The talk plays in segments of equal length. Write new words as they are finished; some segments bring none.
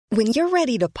When you're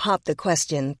ready to pop the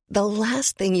question, the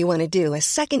last thing you want to do is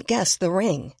second-guess the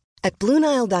ring. At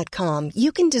BlueNile.com,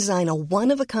 you can design a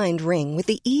one-of-a-kind ring with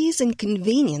the ease and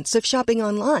convenience of shopping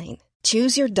online.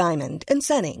 Choose your diamond and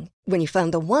setting. When you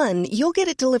find the one, you'll get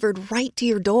it delivered right to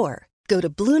your door. Go to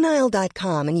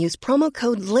BlueNile.com and use promo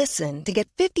code LISTEN to get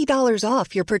 $50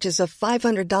 off your purchase of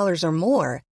 $500 or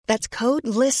more. That's code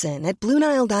LISTEN at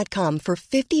BlueNile.com for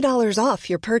 $50 off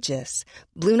your purchase.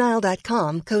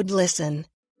 BlueNile.com, code LISTEN.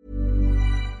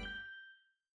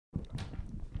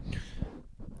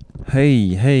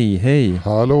 Hej.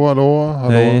 Hallå.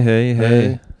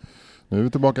 Hej. Nu är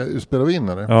vi tillbaka. Spelar vi in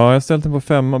eller? Ja, jag har ställt den på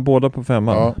 5, båda på 5.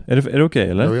 Ja. Är det okej,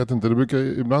 eller? Jag vet inte,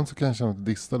 ibland så kan jag känna att det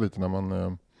distar lite när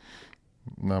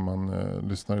man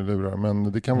lyssnar i lurar.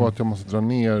 Men det kan vara att jag måste dra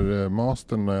ner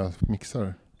mastern när jag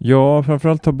mixar. Ja,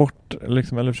 framförallt ta bort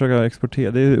liksom, eller försöka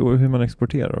exportera. Det är hur man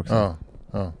exporterar också.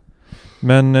 Ja.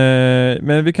 Men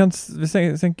vi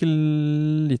sänker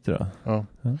lite då. Ja.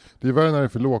 Det är värre när det är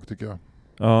för lågt tycker jag.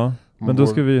 Ja, men då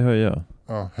ska vi höja.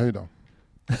 Ja, höj då.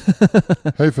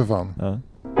 Höj för fan. Ja.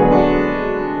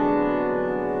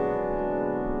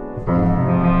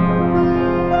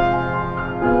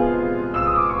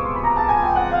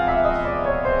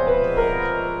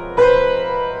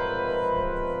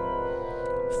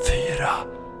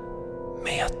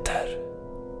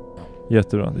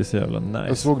 Jättebra, det är så jävla nice.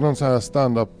 Jag såg någon så här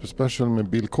stand-up special med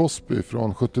Bill Cosby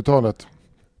från 70-talet.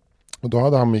 Och då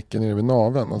hade han micken nere vid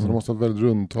naveln. Alltså de måste ha väldigt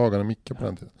rundtagande mickar på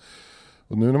den tiden.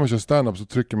 Och nu när man kör stand-up så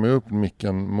trycker man upp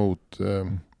micken mot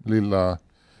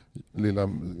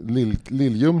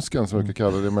lilljumsken som jag kan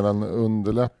kalla det, mellan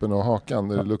underläppen och hakan.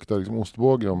 Där det luktar liksom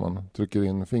ostbåge om man trycker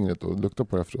in fingret och luktar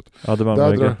på det efteråt. Ja, det var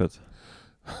med greppet.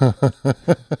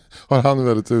 Har han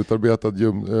väldigt utarbetad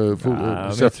jag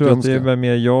tror att det är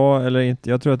mer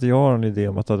jag tror att jag har en idé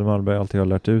om att Adde Malmberg alltid har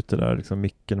lärt ut det där liksom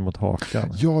micken mot hakan.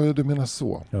 Ja, du menar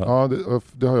så. Ja,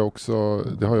 det har jag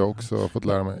också fått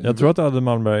lära mig. Jag tror att Adde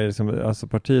Malmberg liksom, alltså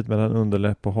partiet mellan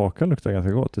underläpp och hakan luktar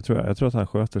ganska gott. Det tror jag. Jag tror att han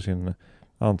sköter sin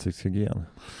ansiktshygien.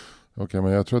 Okej,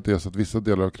 men jag tror att det är så att vissa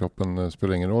delar av kroppen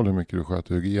spelar ingen roll hur mycket du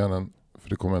sköter hygienen, för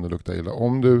det kommer ändå lukta illa.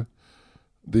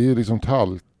 Det är liksom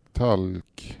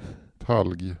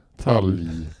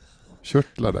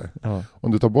talgkörtlar där. Ja.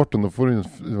 Om du tar bort den då får du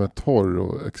en torr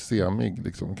och eksemig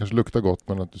liksom. Kanske luktar gott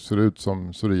men att du ser ut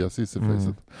som psoriasis i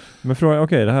facet. Men fråga,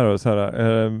 okej, det här då så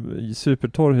här,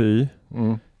 supertorr hy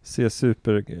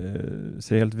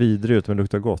ser helt vidrig ut men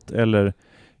luktar gott, eller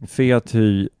fet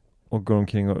hy och går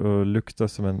omkring och luktar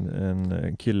som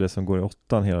en kille som går i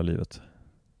 8 hela livet.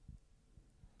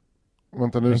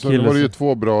 Vänta nu, så nu var det ju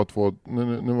 2 bra, 2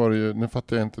 nu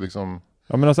fattar jag inte liksom.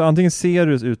 Ja, men alltså antingen ser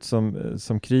du ut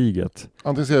som kriget.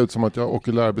 Antingen ser jag ut som att jag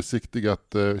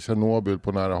okulärbesiktigat Tjernobyl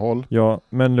på nära håll. Ja,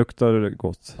 men luktar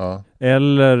gott. Ja.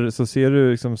 Eller så ser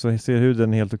du liksom, så ser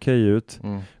huden helt okej ut.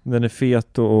 Den är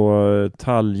fet och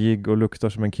talgig och luktar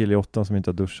som en kille i 8 som inte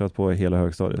har duschat på hela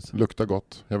högstadiet. Luktar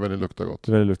gott. Jag väljer luktar gott.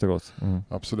 Du väljer luktar gott.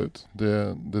 Absolut.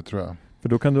 Det tror jag. För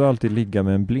då kan du alltid ligga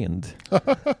med en blind.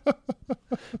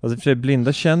 Alltså för sig,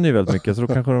 blinda känner ju väldigt mycket, så då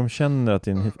kanske de känner att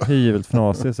din hy är väldigt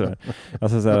fnasig sådär.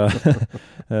 Alltså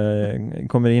såhär,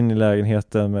 kommer in i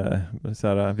lägenheten med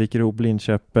såhär, viker ihop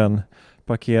blindkäppen,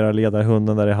 parkerar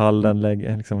ledarhunden där i hallen,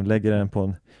 lägger den på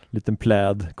en liten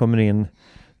pläd, kommer in,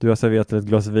 du har serverat ett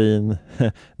glas vin,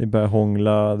 ni börjar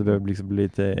hångla, det börjar bli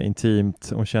lite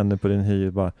intimt, och känner på din hy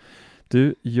bara,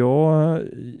 du,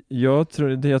 jag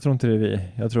tror inte det är vi.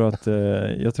 Jag tror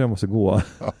jag måste gå.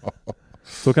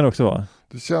 Så kan det också vara.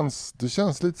 Du känns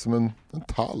lite som en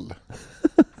tall.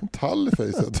 En tall i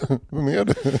facet. Vad mer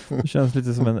du? Det känns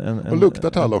lite som en och luktar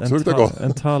tall också. Luktar gott.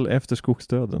 En tall efter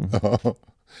skogsdöden. Ja.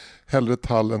 Hellre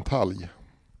tall än talg.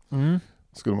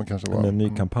 Skulle man kanske vara. En ny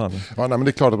kampanj. Ja, nej, men det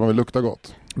är klart att man vill lukta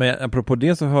gott. Men apropå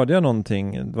det så hörde jag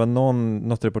någonting. Det var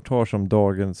något reportage om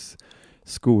dagens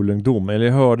skolungdom, eller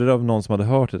jag hörde det av någon som hade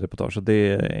hört ett reportage, och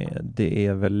det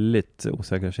är väldigt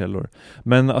osäkra källor.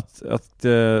 Men att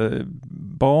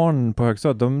barn på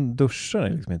högstadiet, de duschar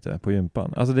liksom inte på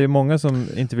gympan. Alltså det är många som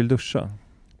inte vill duscha.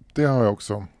 Det har jag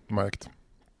också märkt,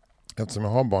 eftersom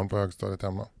jag har barn på högstadiet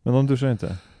hemma. Men de duschar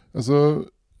inte? Alltså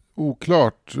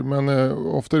oklart, men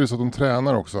ofta är det så att de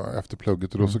tränar också efter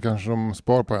plugget, och då så kanske de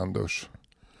spar på en dusch.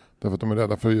 Därför att de är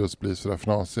rädda för att just bli sådär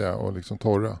fnasiga och liksom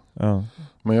torra. Ja.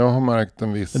 Men jag har märkt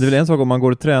en viss... Men det är väl en sak om man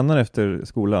går och tränar efter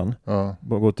skolan. Ja.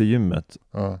 Går till gymmet.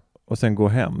 Ja. Och sen går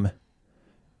hem.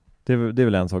 Det är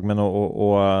väl en sak. Men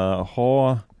att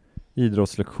ha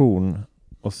idrottslektion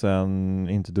och sen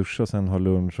inte duscha och sen ha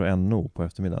lunch och NO på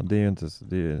eftermiddagen. Det är ju inte...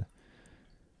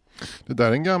 Det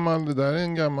där är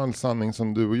en gammal sanning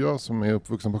som du och jag som är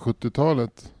uppvuxen på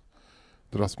 70-talet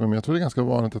dras med. Men jag tror det är ganska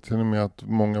vanligt att till och med att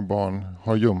många barn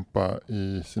har gympa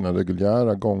i sina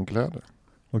reguljära gångkläder.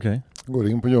 Okej. Går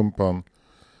in på gympan,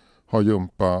 har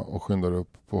gympa och skyndar upp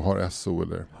på har SO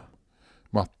eller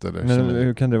matte eller Men kemi.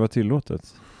 hur kan det vara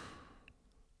tillåtet?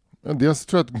 Dels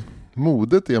tror jag att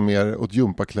modet är mer åt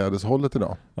gympaklädeshållet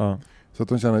idag. Ja. Så att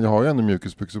de känner att jag har ju ändå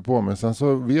mjukisbyxor på mig. Sen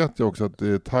så vet jag också att det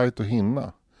är tajt att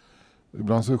hinna.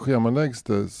 Ibland så schemaläggs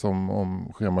det som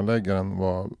om schemaläggaren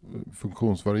var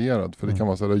funktionsvarierad. För det kan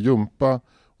vara så här gympa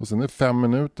och sen är det 5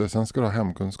 minuter, sen ska du ha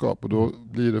hemkunskap. Och då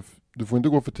blir det, du får inte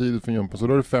gå för tidigt för gympa, så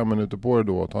då är det 5 minuter på dig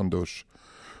då att ta en dusch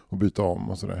och byta om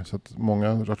och sådär. Så att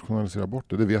många rationaliserar bort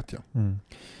det vet jag. Mm.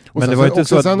 Och men sen, det var inte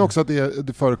så sen också att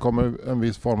det förekommer en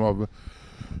viss form av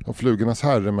flugornas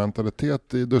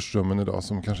herrementalitet i duschrummen idag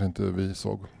som kanske inte vi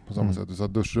såg på samma sätt. Så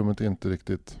att duschrummet är inte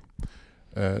riktigt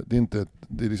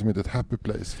det är liksom inte ett happy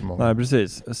place för många. Nej,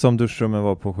 precis. Som duschrummen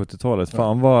var på 70-talet.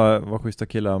 Fan vad schyssta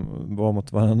killar var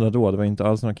mot varandra då. Det var inte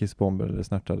alls några kissbomber eller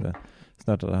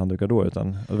snärtade handdukar då,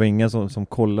 utan det var ingen som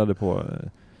kollade på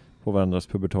varandras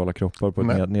pubertala kroppar på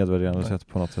ett nedvärderande sätt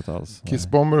på något sätt alls.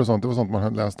 Kissbomber och sånt, det var sånt man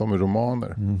hade läst om i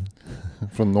romaner.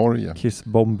 Från Norge.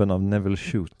 Kissbomben av Neville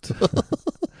Shute.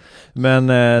 Men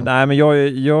nej, men jag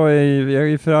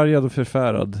är förargad och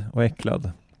förfärad och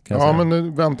äcklad. Ja,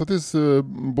 men vänta tills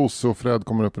Bosse och Fred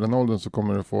kommer upp i den åldern så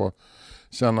kommer du få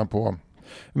känna på.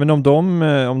 Men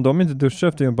om de inte duschar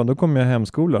efter gympan, då kommer jag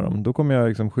hemskola dem. Då kommer jag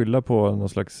liksom skylla på någon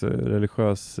slags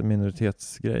religiös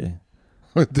minoritetsgrej.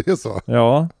 Det är så?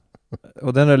 Ja.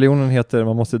 Och den religionen heter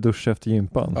man måste duscha efter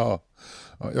gympan. Ja.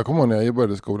 Jag kommer ihåg när jag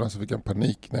började skolan så fick jag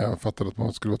panik när jag fattade att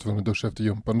man skulle vara tvungen att duscha efter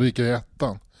gympan. Då gick jag i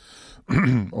 1:an.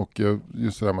 Och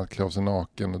just det där med att klä av sig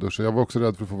naken och duscha. Jag var också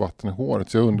rädd för att få vatten i håret.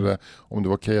 Så jag undrade om det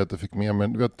var okej att jag fick med.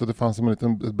 Men vet att det fanns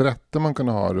ett brätte man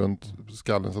kunde ha runt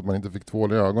skallen så att man inte fick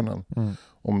tvål i ögonen.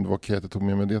 Om det var okej att jag tog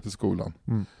med mig det till skolan.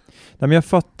 Nej, men jag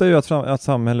fattar ju att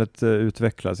samhället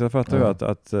utvecklas. Jag fattar ju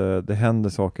att det händer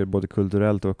saker både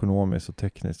kulturellt och ekonomiskt och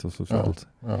tekniskt och socialt.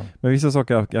 Ja. Men vissa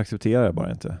saker accepterar jag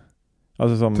bara inte.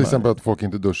 Alltså som, till exempel att folk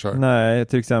inte duschar. Nej,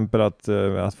 till exempel att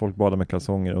folk badar med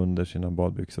kalsonger under sina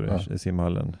badbyxor i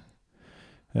simhallen.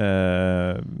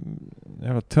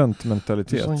 Jävla tönt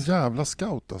mentalitet. Du är sån jävla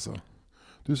scout alltså.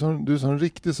 Du är sån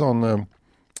riktig sån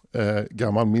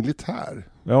gammal militär.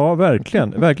 Ja,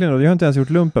 verkligen. Verkligen. Och jag har inte ens gjort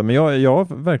lumpen. Men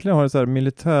jag verkligen har en så här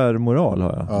militärmoral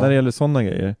har jag. När det gäller sådana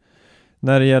grejer.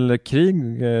 När det gäller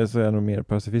krig så är jag nog mer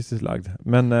pacifistiskt lagd.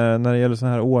 Men när det gäller så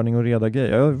här ordning och reda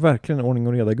grejer. Jag är verkligen en ordning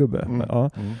och reda gubbe. Ja.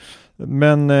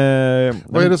 Men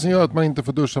vad är det som gör att man inte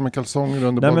får duscha med kalsonger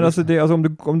under? Nej, men alltså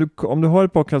om du har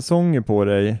ett par kalsonger på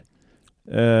dig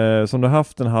som du har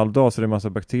haft en halv dag, så är det en massa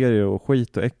bakterier och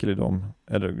skit och äckel i dem.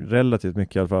 Eller relativt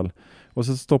mycket i alla fall. Och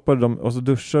så stoppar du dem och så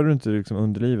duschar du inte liksom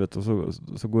underlivet och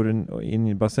så går du in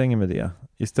i bassängen med det.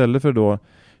 Istället för då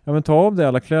ta av dig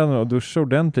alla kläderna och duscha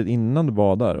ordentligt innan du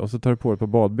badar. Och så tar du på dig på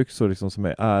badbyxor liksom, som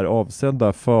är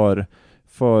avsedda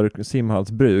för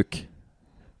simhallsbruk.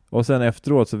 Och sen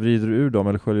efteråt så vrider du ur dem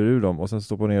eller sköljer ur dem och sen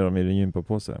stoppar ner dem i din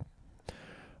gympapåse.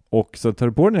 Och så tar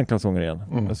du på dig dina kalsonger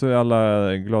igen. Så är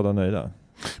alla glada och nöjda.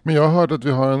 Men jag har hört att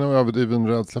vi har en överdriven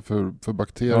rädsla för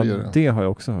bakterier. Ja, det har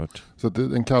jag också hört. Så att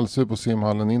en kallsup på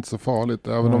simhallen är inte så farligt.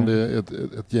 Även om det är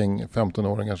ett gäng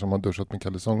 15-åringar som har duschat med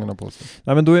kalsongerna på sig.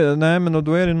 Nej, men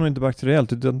då är det nog inte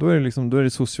bakteriellt. Utan då är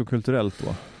det sociokulturellt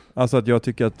då. Alltså att jag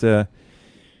tycker att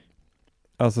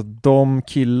alltså de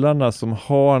killarna som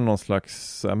har någon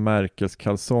slags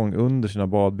märkeskalsong under sina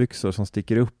badbyxor som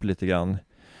sticker upp lite grann.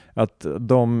 Att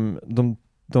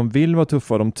de vill vara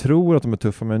tuffa, de tror att de är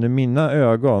tuffa, men i mina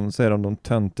ögon så är de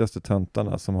töntigaste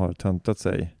töntarna som har töntat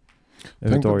sig.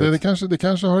 Det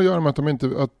kanske har att göra med att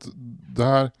att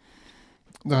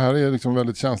det här är liksom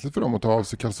väldigt känsligt för dem att ta av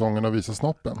sig kalsongerna och visa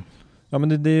snoppen. Ja,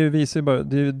 men det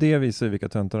visar ju vilka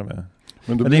töntar de är.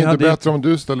 Men då blir det inte bättre om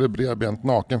du ställer bredbent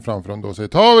naken framför dem då och säger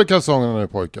ta av er kalsongerna nu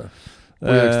pojkar.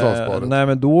 Nej,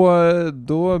 men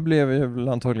då blev jag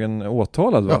antagligen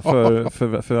åtalad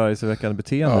för förargelseväckande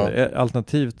beteende. Ja.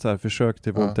 Alternativt så här, försök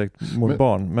till våldtäkt mot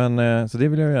barn. Men så det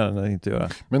vill jag gärna inte göra.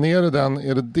 Men är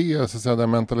det så att säga, den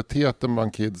mentaliteten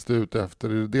bland kids är ute efter?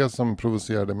 Är det som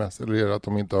provocerar det mest? Eller är det att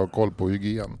de inte har koll på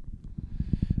hygien?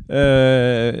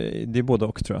 Det är både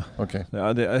och, tror jag. Okay.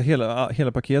 Ja,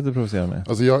 hela paketet provocerar mig.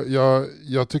 Alltså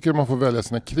jag tycker man får välja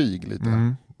sina krig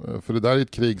lite. För det där är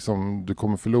ett krig som du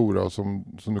kommer förlora och som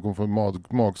du kommer få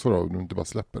magsår av om du inte bara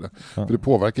släpper det. Ja. För det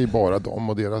påverkar ju bara dem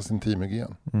och deras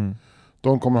intimhygien.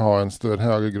 De kommer ha en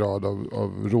högre grad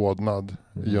av rodnad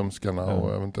i ljumskarna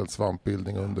och eventuellt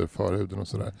svampbildning under förhuden och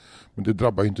sådär. Men det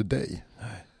drabbar ju inte dig.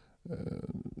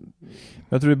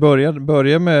 Jag tror det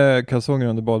börjar med kalsonger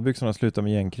under badbyxorna och slutar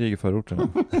med gängkrig i förorterna.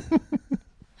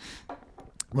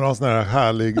 Man har sån här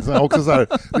härlig, också så här,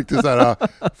 riktigt så här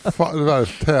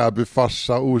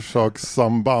Täby-farsa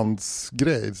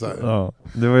orsakssambandsgrej. Så här. Ja,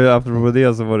 det var ju apropå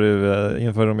det så var det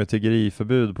inför de ett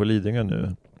tiggeriförbud på Lidingö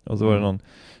nu. Och så var det någon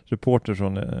reporter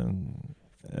från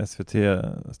SVT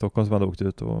Stockholm som hade åkt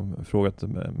ut och frågat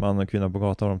man och kvinna på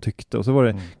gatan vad de tyckte. Och så var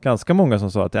det ganska många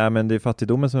som sa att men det är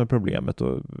fattigdomen som är problemet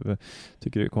och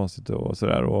tycker det är konstigt och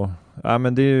sådär. Och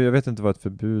men det är, jag vet inte vad ett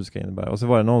förbud ska innebära. Och så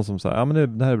var det någon som sa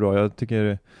men det här är bra, jag tycker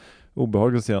det är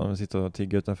obehagligt att se dem sitta och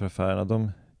tigga utanför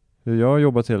affärerna. Jag har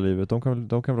jobbat hela livet, de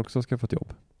kan väl också skaffa ett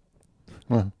jobb.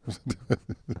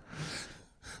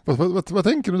 Vad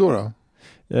tänker du då?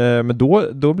 Men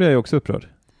då blir jag ju också upprörd.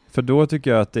 För då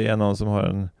tycker jag att det är någon som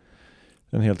har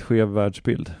en helt skev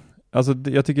världsbild. Alltså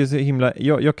jag tycker det är så himla...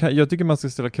 Jag tycker man ska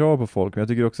ställa krav på folk, men jag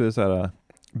tycker också det är så här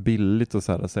billigt och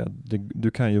så här säga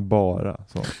du kan ju bara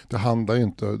så. Det handlar ju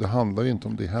inte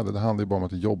om det heller. Det handlar ju bara om att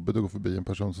det är jobbigt att gå förbi en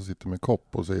person som sitter med en kopp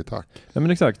och säger tack. Ja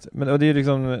men exakt. Och det är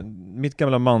liksom mitt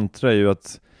gamla mantra är ju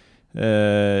att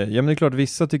men det är klart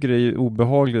vissa tycker det är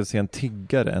obehagligt att se en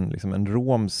tiggare, en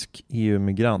romsk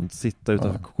EU-migrant sitta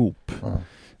utanför Coop. Ja.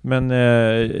 Men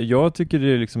jag tycker det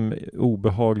är liksom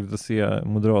obehagligt att se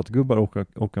moderatgubbar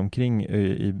åka omkring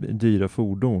i dyra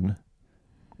fordon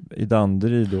i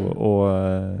Danderyd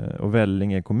och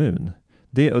Vellinge kommun.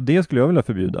 Det skulle jag vilja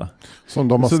förbjuda. Som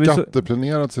de har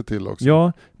skatteplanerat sig till också.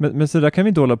 Ja, men så där kan vi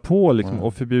inte hålla på liksom,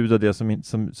 och förbjuda det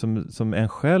som en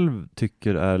själv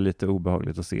tycker är lite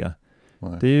obehagligt att se.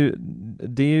 Nej.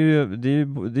 Det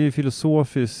är ju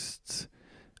filosofiskt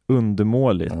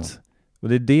undermåligt. Ja. Och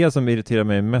det är det som irriterar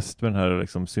mig mest med den här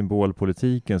liksom,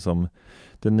 symbolpolitiken som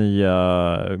det nya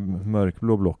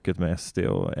mörkblå blocket med SD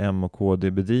och M och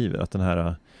KD bedriver. Att den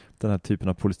här typen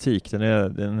av politik, den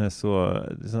är så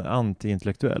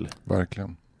anti-intellektuell.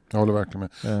 Verkligen. Jag håller verkligen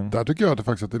med. Där tycker jag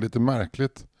att det är lite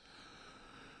märkligt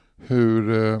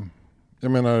hur,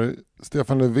 jag menar,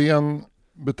 Stefan Löfven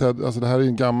alltså det här är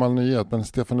en gammal nyhet, men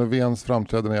Stefan Löfvens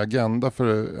framträdande i Agenda för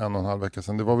 1,5 vecka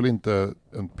sedan, det var väl inte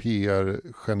en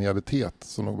PR-genialitet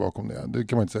som låg bakom det. Det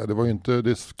kan man inte säga. Det var ju inte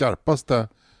det skarpaste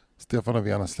Stefan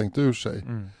Löfven har slängt ur sig.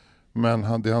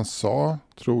 Men det han sa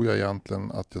tror jag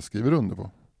egentligen att jag skriver under på.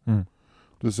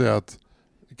 Du säger att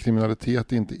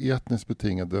kriminalitet är inte etniskt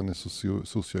betingad, den är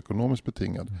socioekonomiskt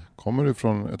betingad. Kommer du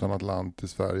från ett annat land till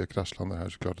Sverige, kraschlandar här,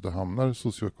 så klart att du hamnar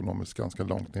socioekonomiskt ganska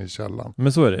långt ner i källan.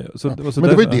 Men så är det. Men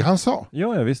det var ju det han sa.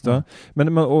 Ja, jag visste. Ja.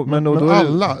 Men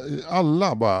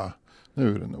alla bara,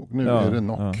 nu är det nog, är det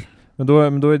nog. Ja. Men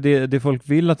då är det folk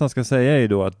vill att han ska säga är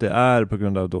då att det är på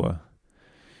grund av då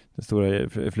den stora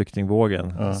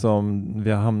flyktingvågen som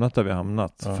vi har hamnat där vi har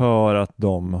hamnat för att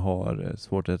de har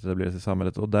svårt att etablera sig i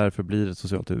samhället och därför blir det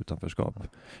socialt utanförskap.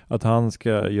 Att han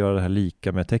ska göra det här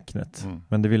lika med tecknet.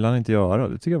 Men det vill han inte göra.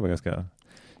 Det tycker jag var ganska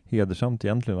hedersamt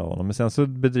egentligen av honom. Men sen så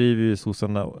bedriver ju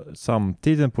sossarna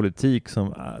samtidigt en politik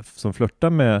som flörtar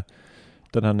med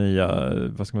den här nya,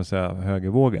 vad ska man säga,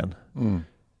 högervågen.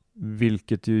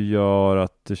 Vilket ju gör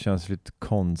att det känns lite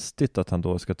konstigt att han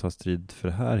då ska ta strid för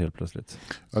det här helt plötsligt.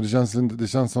 Ja, det känns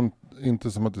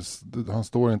inte som att han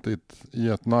står inte i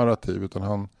ett narrativ,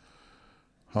 utan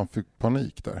han fick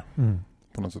panik där.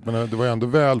 På något sätt. Men det var ju ändå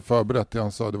väl förberett det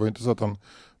han sa. Det var inte så att han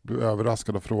blev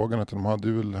överraskad av frågan, utan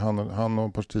han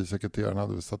och partisekreteraren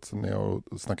hade väl satt sig ner och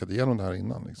snackat igenom det här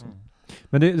innan. Liksom.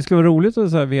 Men det skulle vara roligt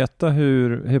att så här veta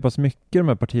hur pass mycket de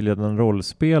här partiledarna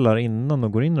rollspelar innan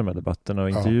de går in i de här debatterna och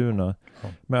intervjuerna. Ja.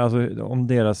 Men alltså om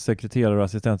deras sekreterare och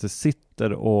assistenter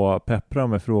sitter och pepprar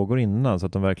med frågor innan så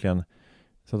att de verkligen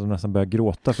så att de nästan börjar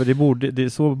gråta. För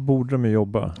så borde de ju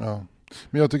jobba. Ja.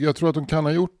 Men jag tror att de kan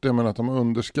ha gjort det, men att de har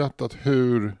underskattat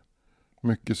hur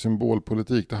mycket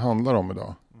symbolpolitik det handlar om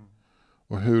idag.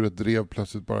 Och hur ett drev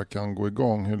plötsligt bara kan gå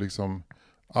igång. Hur liksom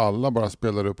alla bara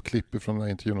spelar upp klipp från den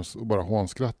här intervjun och bara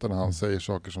hånskrattar när han säger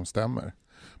saker som stämmer.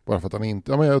 Bara för att han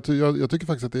inte... Ja, men jag tycker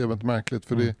faktiskt att det är väldigt märkligt.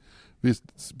 För det,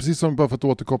 precis som bara för att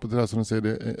återkoppla till det här som du säger,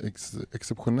 det är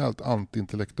exceptionellt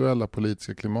antiintellektuella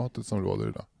politiska klimatet som råder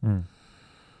idag.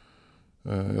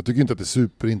 Jag tycker inte att det är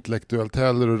superintellektuellt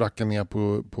heller att racka ner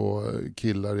på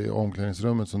killar i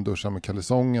omklädningsrummet som duschar med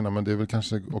kalsongerna, men det är väl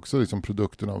kanske också liksom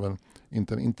produkten av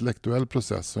inte en intellektuell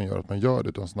process som gör att man gör det,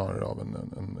 utan snarare av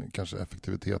en kanske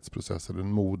effektivitetsprocess eller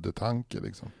en modetanke.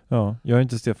 Liksom. Ja, jag är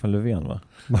inte Stefan Löfven, va?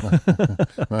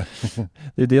 Nej.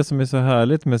 Det är det som är så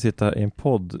härligt med att sitta i en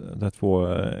podd där två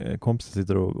kompisar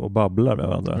sitter och babblar med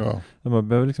varandra. Ja. Man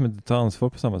behöver liksom inte ta ansvar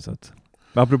på samma sätt.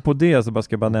 Men apropå det så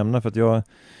ska jag bara nämna, för att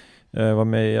var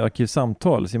med i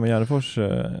Arkivsamtal, Simon Gärdenfors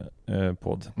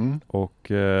podd.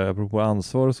 Och apropå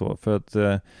ansvar och så, för att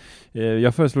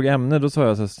jag föreslog ämne, då sa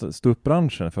jag så stå upp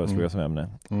branschen föreslog jag som ämne.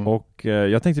 Och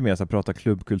jag tänkte mer så här, prata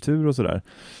klubbkultur och sådär.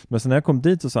 Men sen när jag kom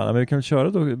dit så sa jag, men vi kan väl köra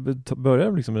då, börja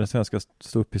liksom med den svenska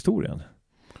stå upp historien.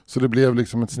 Så det blev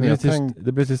liksom ett snedtänkt...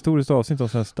 Det blev ett historiskt avsnitt av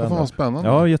svensk standard. Det var spännande.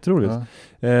 Ja, jätteroligt.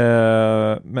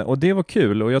 Och det var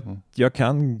kul och jag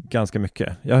kan ganska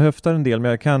mycket. Jag höftar en del,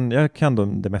 men jag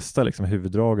kan det mesta, liksom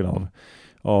huvuddragen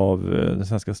av den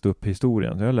svenska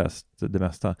ståupphistorien. Jag har läst det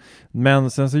mesta. Men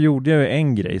sen så gjorde jag ju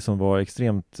en grej som var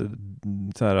extremt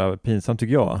så här, pinsam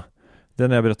tycker jag. Den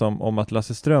när jag berättade om att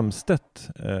Lasse Strömstedt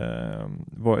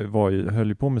höll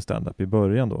ju på med stand-up i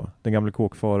början då. Den gamla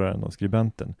kåkfararen och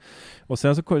skribenten. Och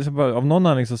sen så bara, av någon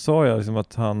anledning så sa jag liksom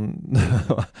att han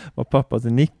var pappa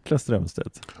till Niklas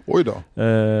Strömstedt. Oj då.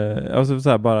 Alltså så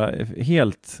här, bara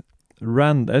helt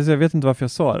random. Alltså jag vet inte varför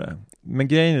jag sa det. Men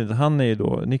grejen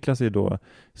är Niklas är då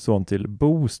son till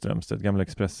Bo Strömstedt, gamla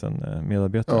Expressen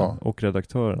medarbetare och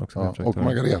redaktören också. Ja, och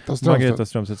Margareta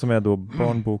Strömstedt som är då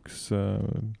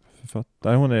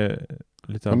barnboksförfattare. Hon är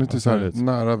lite... Hon är inte så här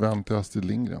nära vän till Astrid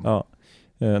Lindgren. Ja,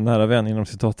 nära vän inom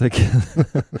citattecken.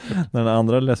 När den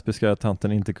andra lesbiska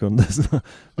tanten inte kunde så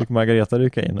fick Margareta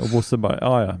rycka in. Och Bosse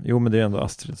bara, men det är ändå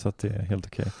Astrid så att det är helt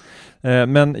okej.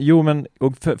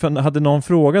 Och för hade någon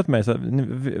frågat mig så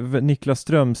här, Niklas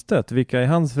Strömstedt, vilka är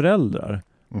hans föräldrar?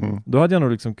 Då hade jag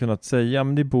nog liksom kunnat säga,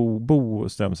 men det är Bo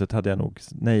Strömstedt hade jag nog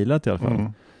nailat i alla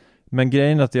fall. Men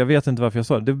grejen är att jag vet inte varför jag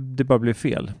sa det bara blev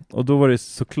fel. Och då var det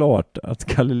såklart att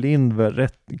Kalle Lindberg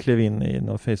klev in i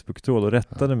någon Facebook-tråd och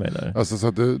rättade mig där. Alltså så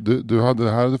att du hade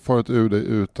det här farit ur dig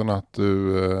utan att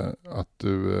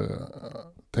du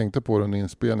tänkte på det under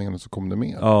inspelningen och så kom det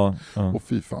med. Ja. Och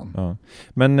fy fan. Ja.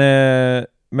 Men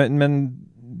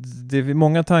det är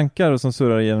många tankar som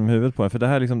surrar genom huvudet på en. För det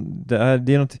här liksom, det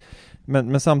är något,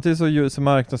 men samtidigt så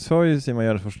marknadsför ju Simon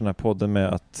Gärdenfors den här podden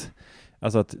med att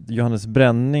Johannes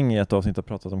Bränning i ett avsnitt har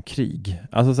pratat om krig.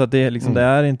 Alltså så att det är liksom, det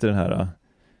är inte den här,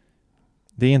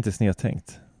 det är inte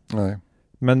snedtänkt. Nej.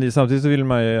 Men samtidigt så vill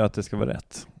man ju att det ska vara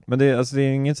rätt. Men det är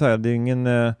inget så här,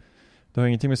 det har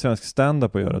ingenting med svensk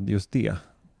stand-up att göra, just det.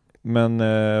 Men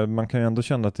man kan ju ändå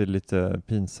känna att det är lite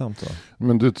pinsamt då.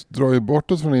 Men du drar ju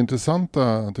bort oss från det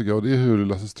intressanta tycker jag, och det är hur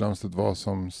Lasse Strömstedt var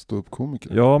som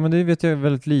ståuppkomiker. Ja, men det vet jag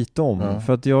väldigt lite om. Ja.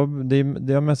 För att jag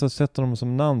har mest sett honom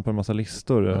som namn på en massa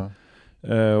listor. Ja.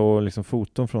 Och liksom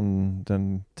foton från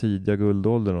den tidiga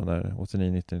guldåldern där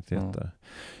 89, 90, 91 där.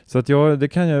 Så att det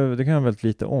kan jag väldigt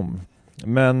lite om.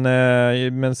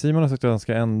 Men Simon har sagt att han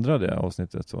ska ändra det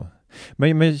avsnittet så.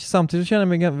 Men samtidigt känner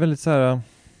jag mig väldigt så här.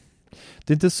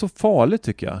 Det är inte så farligt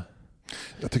tycker jag.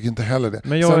 Jag tycker inte heller det.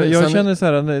 Men jag känner så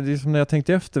här, det är som när jag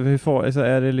tänkte efter hur farligt,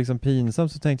 är det liksom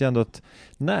pinsamt, så tänkte jag ändå att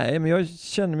nej, men jag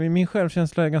känner min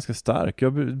självkänsla är ganska stark.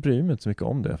 Jag bryr mig inte så mycket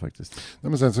om det faktiskt. Nej,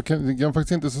 men sen så kan det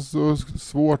faktiskt inte så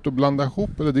svårt att blanda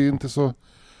ihop, eller det är inte så.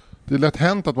 Det är lätt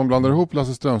hänt att man blandar ihop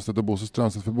Lasse Strömstedt och Bosse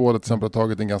Strömstedt, för båda till exempel har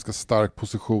tagit en ganska stark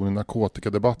position i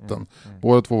narkotikadebatten.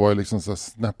 Båda två var ju liksom så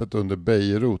snäppet under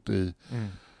Beirut i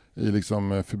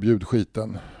liksom förbjud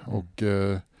skiten. Och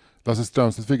Lasse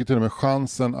Strömstedt fick ju till och med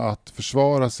chansen att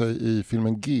försvara sig i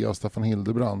filmen G av Staffan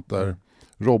Hildebrandt, där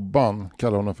Robban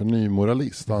kallar honom för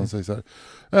nymoralist. Han säger så här: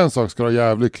 en sak ska du ha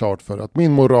jävligt klart för, att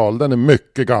min moral, den är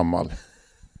mycket gammal.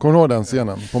 Kommer du ihåg den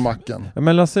scenen på macken? Ja,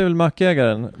 men Lasse är väl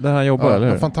mackägaren där han jobbar, eller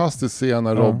hur? En fantastisk scen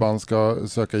när Robban ska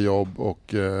söka jobb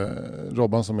och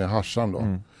Robban som är harsan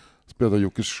då spelar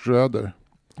Jocke Schröder.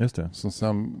 Just det. Som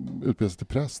sen utbildar sig till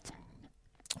präst.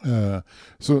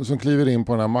 Som kliver in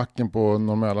på den här macken på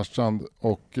Norrmälarstrand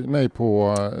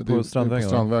på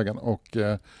Strandvägen och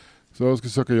så jag ska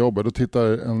söka jobb, då tittar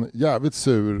en jävligt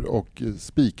sur och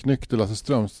spiknykter Lasse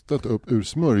Strömstedt upp ur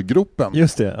smörgropen.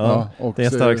 Just det, och det är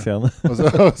en stark scen. Och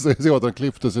så ser att han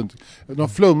klippte sig. De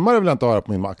flummar vill jag inte höra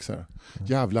på min max här.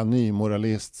 Jävla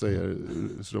nymoralist, säger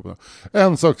Strömstedt.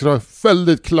 En sak tror jag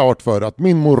väldigt klart för, att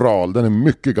min moral, den är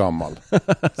mycket gammal,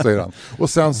 säger han. Och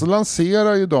sen så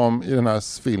lanserar ju de i den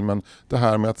här filmen det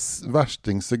här med att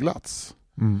värstingseglats.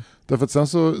 Därför att sen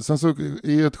så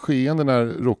är ett skeende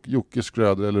när Jocke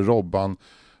Schröder eller Robban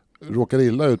råkar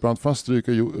illa ut, bland annat för han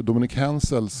stryker Dominic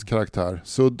Hensels karaktär,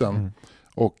 Sudden.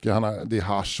 Och det är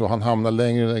hasch och han hamnar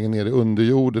längre ner i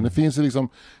underjorden. Det finns ju liksom,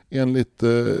 enligt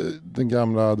den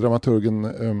gamla dramaturgen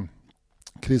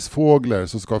Chris Fågler,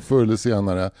 så ska förr eller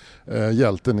senare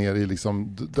hjälten ner i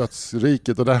liksom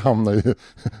dödsriket, och där hamnar ju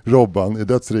Robban i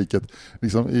dödsriket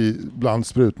liksom bland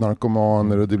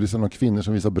sprutnarkomaner, och det blir sådana kvinnor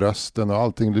som visar brösten och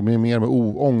allting blir mer med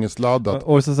ångestladdat.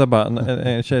 Och så bara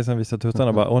en tjej som visar tuttarna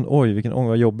och bara oj vilken ångest,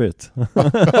 vad jobbigt. Ja,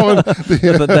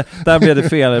 där blev det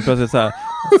fel plötsligt så här.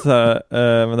 så här,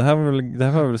 men det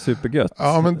här var väl supergött.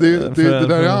 Ja, men det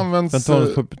där används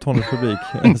för tonårspublik.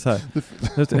 Så här.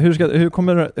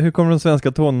 Hur kommer de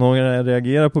svenska tonåringarna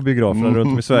reagera på biograferna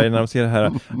runt om i Sverige när de ser det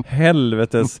här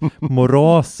helvetes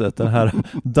moraset, den här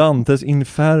Dantes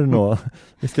inferno?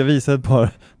 Vi ska visa ett par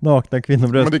nakna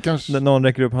kvinnobröst. Någon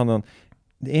räcker upp handen.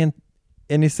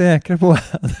 Är ni säkra på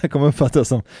att det här kommer uppfattas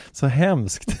som så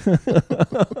hemskt?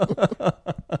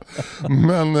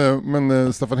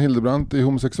 men Staffan Hildebrandt är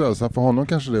homosexuell, så för honom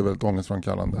kanske det är väldigt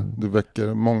ångestframkallande. Det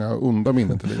väcker många onda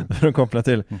minnen till liv. För att koppla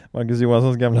till Marcus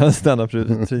Johanssons gamla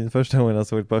stand-up-rutin. Första gången han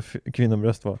såg ett par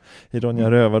kvinnobröst var i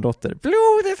Ronja Rövardotter.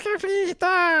 Blodet ska flyta!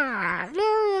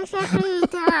 Blodet ska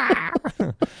flyta!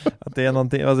 Att det är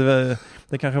någonting, alltså,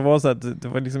 det kanske var så att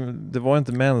det var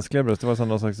inte mänskliga bröst, det var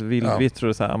någon slags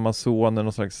vildvittror, så här amazoner,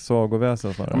 någon slags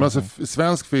sagoväsen. Men alltså, i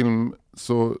svensk film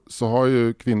så har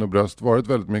ju kvinnobröst varit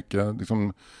väldigt mycket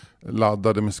liksom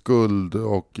laddade med skuld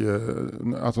och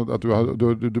alltså att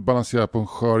du balanserar på en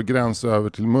skör gräns över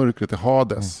till mörkret, till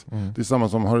Hades. Det är samma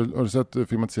som, har du sett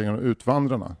filmatiseringen av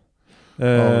Utvandrarna?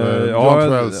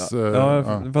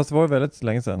 Fast det var väldigt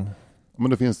länge sedan.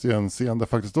 Men det finns ju en scen där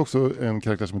faktiskt också en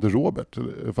karaktär som heter Robert,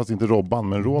 fast inte Robban,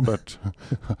 men Robert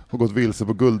har gått vilse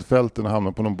på Guldfälten och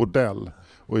hamnat på någon bordell.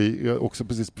 Och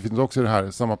finns också i det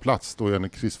här samma plats då är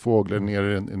Chris Fågler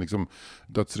nere i liksom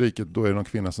dödsriket, då är det någon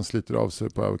kvinna som sliter av sig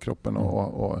på överkroppen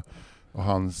och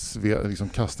han liksom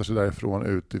kastar sig därifrån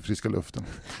ut i friska luften.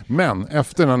 Men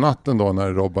efter den här natten då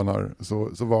när Robban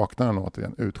så vaknar han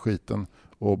återigen utskiten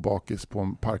och bakis på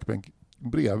en parkbänk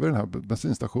bredvid den här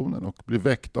bensinstationen och blir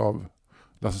väckt av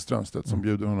Lasse Strömstedt som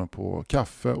bjuder honom på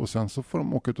kaffe, och sen så får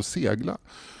de åka ut och segla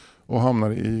och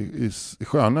hamnar i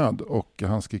sjönöd, och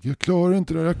han skriker: jag klarar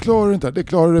inte det, det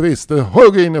klarar det visst,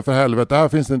 hugg in för helvete, här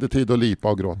finns det inte tid att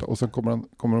lipa och gråta. Och sen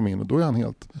kommer de in och då är han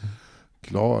helt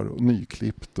klar och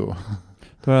nyklippt och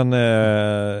då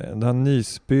är han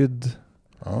nyspydd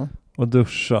och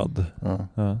duschad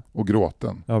och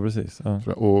gråten. Ja, precis. Ja.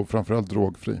 Och framförallt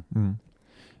drogfri.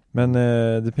 Men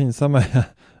det pinsamma är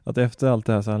att efter allt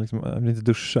det här så han vill inte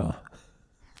duscha.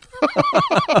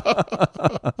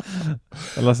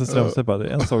 Lasse Strömstedt bara, det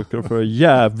är en sak ska du få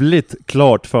jävligt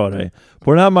klart för dig.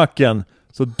 På den här macken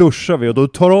så duschar vi och då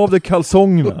tar av dig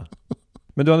kalsongerna.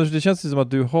 Men du Anders, det känns som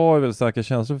att du har väldigt starka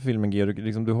känslor för filmen G.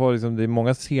 Du har det är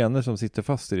många scener som sitter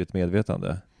fast i ditt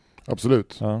medvetande.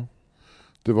 Absolut. Ja.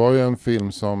 Det var ju en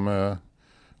film som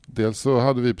dels så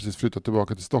hade vi precis flyttat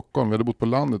tillbaka till Stockholm. Vi hade bott på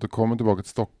landet och kommit tillbaka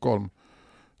till Stockholm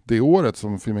det året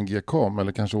som filmen G kom,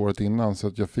 eller kanske året innan, så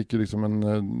att jag fick ju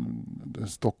liksom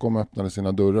Stockholm öppnade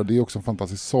sina dörrar. Det är också en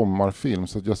fantastisk sommarfilm,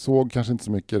 så att jag såg kanske inte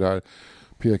så mycket det här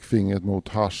pekfingret mot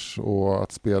hasch och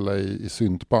att spela i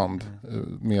syntband.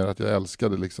 Mer att jag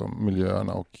älskade liksom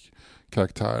miljöerna och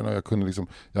karaktärerna.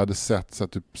 Jag hade sett så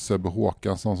typ Sebbe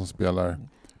Håkansson som spelar,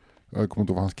 jag kommer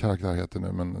inte ihåg vad hans karaktär heter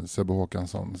nu, men Sebbe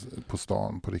Håkansson på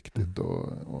stan på riktigt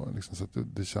och liksom, så att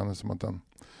det kändes som att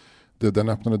den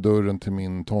öppnade dörren till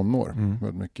min tonår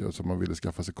väldigt mycket. Så man ville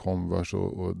skaffa sig Converse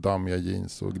och dammiga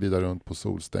jeans och glida runt på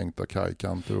solstänkta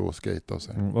kajkanter och skata och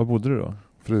så. Var bodde du då?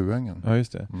 Fruängen. Ja,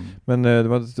 just det. Men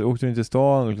åkte du inte till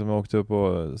stan liksom, åkte upp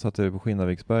och satte dig på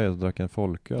Skinnarviksberget och drack en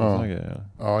folköl och såna grejer?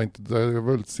 Ja, jag var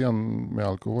väldigt sen med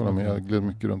alkoholen, men jag gled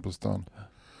mycket runt på stan.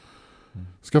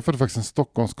 Skaffade faktiskt en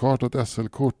Stockholmskarta och ett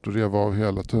SL-kort och rev av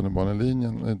hela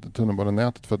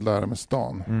tunnelbanenätet för att lära mig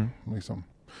stan. Liksom.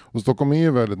 Och Stockholm är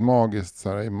ju väldigt magiskt så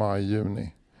här, i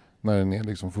maj-juni. När den är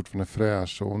liksom fortfarande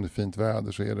fräsch och om det är fint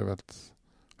väder så är det väldigt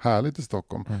härligt i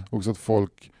Stockholm. Också att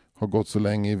folk har gått så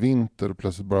länge i vinter och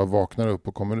plötsligt bara vaknar upp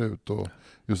och kommer ut. Och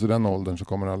just i den åldern så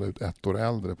kommer alla ut ett år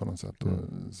äldre på något sätt och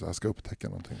så här ska upptäcka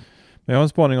någonting. Men jag har en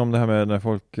spaning om det här med när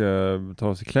folk tar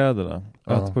av sig kläderna.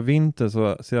 Att på vinter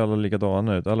så ser alla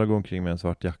likadana ut. Alla går omkring med en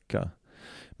svart jacka.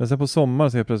 Men sen på sommar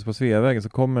så är plötsligt på Sveavägen så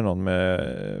kommer någon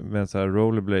med så här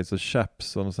rollerblades och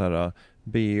chaps och så här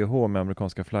BH med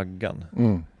amerikanska flaggan.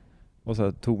 Och så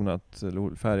här tonat,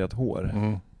 färgat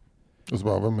hår. Och så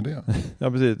bara, vad med det?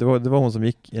 Ja, precis. Det var hon som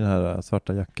gick i den här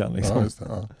svarta jackan. Liksom. Ja, just det.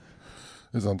 Ja.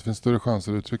 Det är sant, det finns större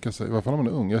chanser att uttrycka sig. I alla fall om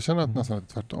man är ung. Jag känner att nästan är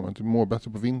tvärtom. Jag mår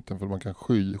bättre på vintern för att man kan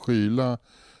skyla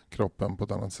kroppen på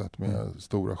ett annat sätt med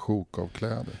stora sjok av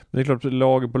kläder. Det är klart,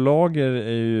 lager på lager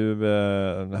är ju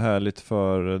härligt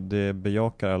för det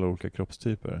bejakar alla olika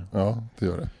kroppstyper. Ja, det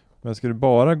gör det. Men ska du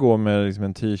bara gå med liksom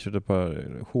en t-shirt, ett par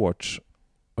shorts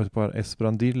och ett par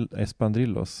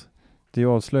Espandrillos, det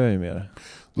avslöjar ju mer.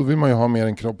 Då vill man ju ha mer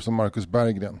en kropp som Marcus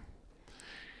Berggren.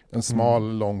 En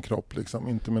smal, lång kropp liksom.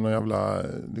 Inte med någon jävla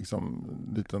liksom,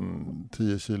 liten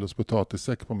 10 kilos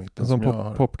potatissäck på mitten. En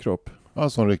sån popkropp. Ja, en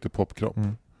sån riktig popkropp.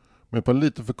 Med på en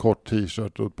lite för kort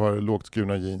t-shirt och ett par lågt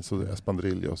skurna jeans och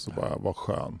espadrillos och bara var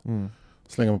skön.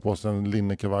 Slänger man på sig en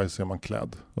linnekavaj så är man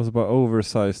klädd. Och så bara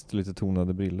oversized, lite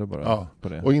tonade brillor bara på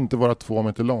det. Och inte vara 2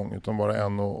 meter lång utan bara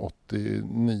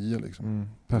 1,89 liksom.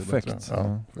 Perfekt.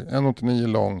 Ja. 1,89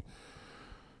 lång,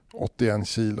 81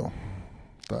 kilo.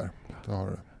 Där har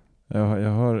du det.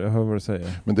 Jag hör vad du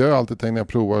säger. Men det har jag alltid tänkt när jag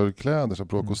provar kläder, så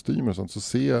provar kostymer och sånt, så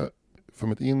ser jag för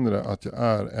mitt inre att jag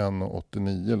är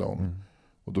 1,89 lång.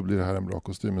 Och då blir det här en bra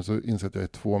kostym. Men så inser jag att jag är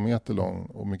 2 meter lång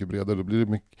och mycket bredare. Då blir det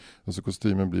mycket, alltså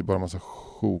kostymen blir bara en massa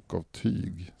sjok av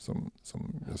tyg som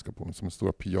jag ska på mig, som en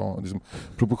stora pyjamas. Liksom,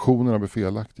 proportionerna blir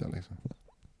felaktiga. Liksom.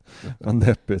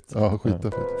 Deppigt. Ja,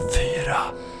 skitdeppigt. 4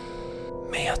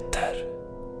 meter.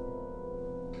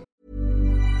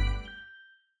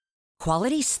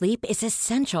 Quality sleep is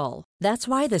essential. That's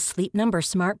why the Sleep Number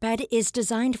Smart Bed is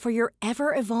designed for your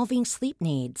ever-evolving sleep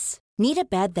needs. Need a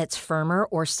bed that's firmer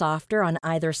or softer on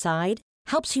either side?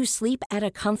 Helps you sleep at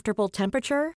a comfortable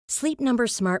temperature? Sleep Number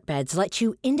Smart Beds let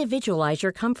you individualize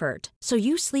your comfort, so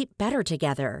you sleep better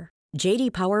together.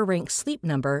 JD Power ranks Sleep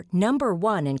Number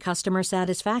 #1 in customer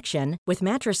satisfaction with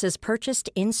mattresses purchased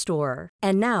in-store.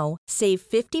 And now, save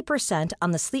 50%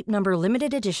 on the Sleep Number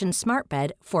Limited Edition Smart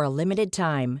Bed for a limited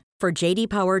time. For JD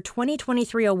Power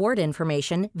 2023 award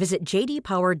information, visit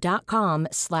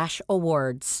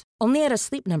jdpower.com/awards. Only at a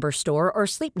Sleep Number store or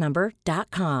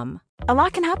sleepnumber.com. A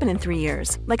lot can happen in 3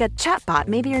 years, like a chatbot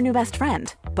may be your new best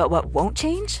friend. But what won't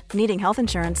change? Needing health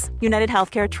insurance. United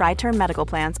Healthcare Tri-Term Medical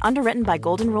Plans, underwritten by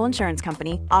Golden Rule Insurance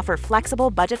Company, offer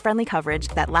flexible, budget-friendly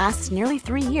coverage that lasts nearly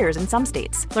 3 years in some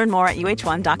states. Learn more at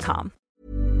uh1.com.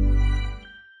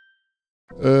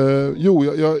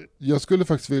 Jag skulle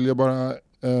faktiskt vilja bara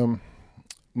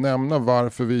nämna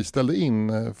varför vi ställde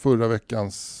in förra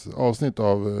veckans avsnitt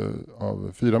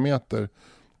av 4 meter.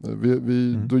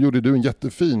 Då gjorde du en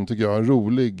jättefin, tycker jag, en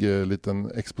rolig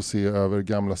liten exposé över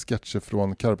gamla sketcher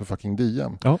från Carpe fucking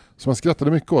Diem. Ja. Som man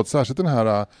skrattade mycket åt, särskilt den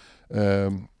här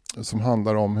som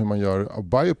handlar om hur man gör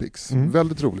biopics.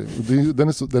 Väldigt rolig. Den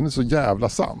är så jävla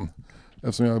sann.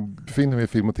 Eftersom jag befinner mig i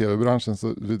film- och tv-branschen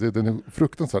så den är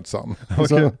fruktansvärt sann.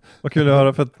 Vad kul att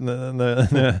höra, för att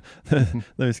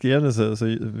när vi skrev det så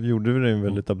gjorde vi det en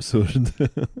väldigt absurd.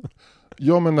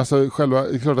 Ja, men alltså själva,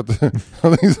 det är klart att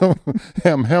liksom,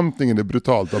 hemhämtningen är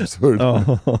brutalt absurd.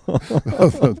 Ja.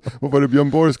 Alltså, vad var det Björn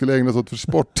Borg skulle ägna sig åt för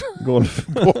sport? Golf.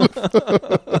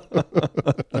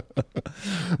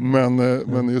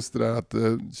 Men just det där att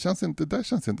det känns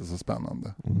inte så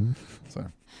spännande. Så.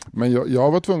 Men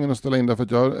jag var tvungen att ställa in därför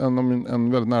att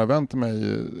en väldigt nära vän till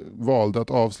mig valde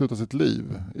att avsluta sitt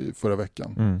liv förra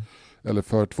veckan. Eller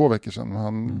för 2 veckor sedan.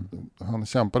 Han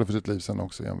kämpade för sitt liv sen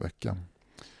också i en vecka.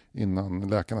 Innan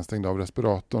läkarna stängde av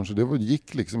respiratorn. Så det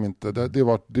gick liksom inte.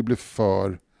 Det blev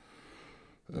för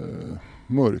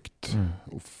mörkt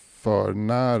och för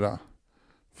nära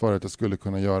för att jag skulle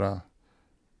kunna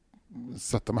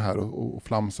sätta mig här och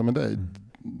flamsa med dig.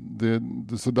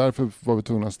 Så därför var vi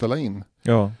tvungna att ställa in.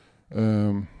 Ja.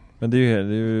 Men det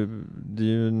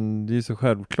är så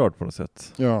självklart på något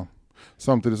sätt. Ja.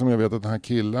 Samtidigt som jag vet att den här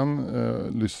killen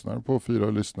lyssnade på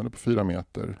 4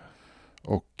 meter.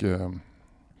 Och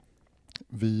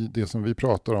det som vi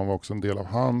pratar om var också en del av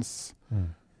hans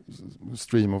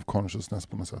stream of consciousness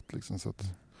på något sätt. Liksom. Så att,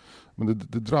 men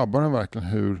det drabbar en verkligen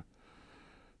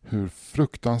hur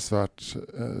fruktansvärt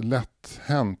lätt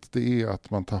hänt det är att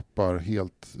man tappar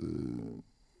helt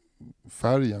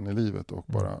färgen i livet och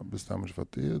bara bestämmer sig för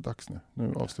att det är dags nu.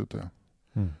 Nu avslutar jag.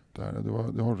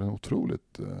 Det har en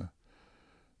otroligt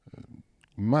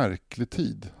märklig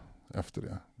tid efter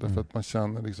det. Därför att man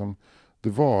känner liksom det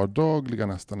vardagliga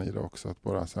nästan i det också. Att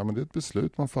bara säga, men det är ett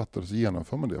beslut man fattar och så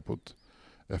genomför man det på ett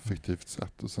effektivt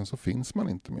sätt. Och sen så finns man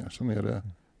inte mer.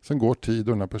 Sen går tid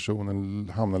och den här personen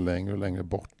hamnar längre och längre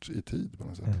bort i tid på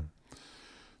något sätt.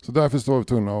 Så därför står vi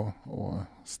tvungna att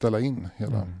ställa in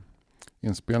hela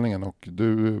inspelningen. Och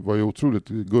du var ju otroligt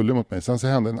gullig mot mig. Sen så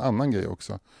hände en annan grej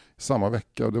också samma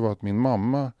vecka. Och det var att min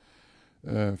mamma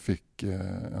fick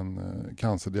en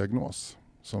cancerdiagnos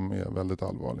som är väldigt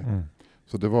allvarlig.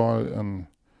 Så det var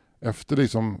efter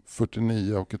liksom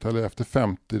 49 eller efter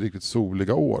 50 riktigt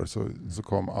soliga år så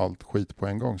kom allt skit på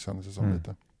en gång, kändes det som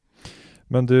lite.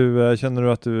 Men du, känner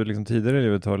du att du liksom tidigare i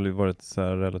livet har varit så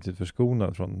här relativt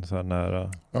förskonad från så här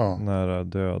nära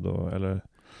död eller?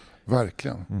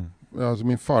 Verkligen. Alltså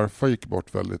min farfar gick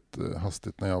bort väldigt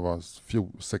hastigt när jag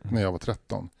var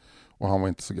 13 och han var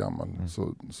inte så gammal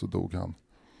så dog han.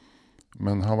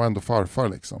 Men han var ändå farfar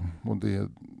liksom, och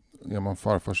är man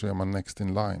farfar så är man next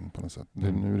in line på något sätt.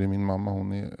 Nu är det min mamma,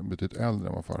 hon är betydligt äldre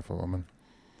än vad farfar var,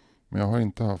 Men jag har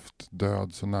inte haft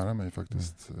död så nära mig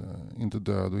faktiskt. Inte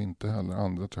död och inte heller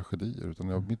andra tragedier.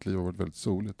 Utan mitt liv har varit väldigt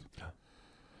soligt.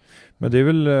 Men det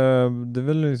är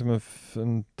väl liksom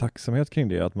en tacksamhet kring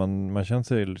det. Att man känner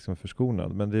sig liksom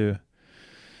förskonad. Men det är ju,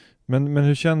 men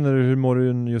hur känner du, hur mår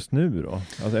du just nu då?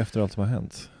 Alltså efter allt som har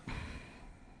hänt?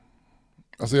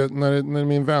 Alltså när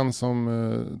min vän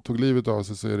som tog livet av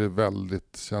sig, så är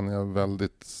det känner jag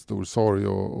väldigt stor sorg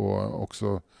och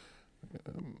också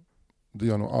det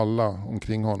gör nog alla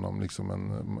omkring honom, liksom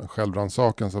en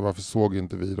självrannsakan. Så varför såg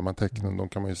inte vi de här tecknen? De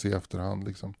kan man ju se efterhand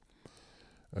liksom.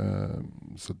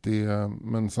 Så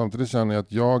men samtidigt känner jag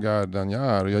att jag är den jag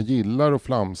är, och jag gillar att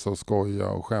flamsa och skoja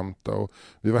och skämta. Och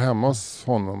vi var hemma hos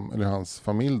honom, eller hans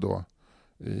familj då,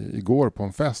 igår på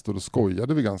en fest, och då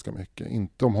skojade vi ganska mycket.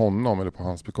 Inte om honom eller på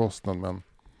hans bekostnad,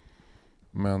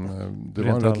 men det var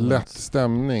en rätt lätt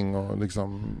stämning, och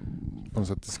liksom på något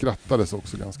sätt skrattades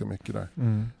också ganska mycket där.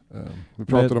 Vi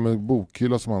pratade om en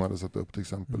bokhylla som han hade satt upp till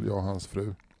exempel, jag och hans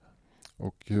fru,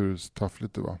 och hur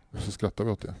taffligt det var, och så skrattade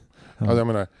vi åt det. Ja, jag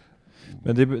menar,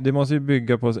 men det måste ju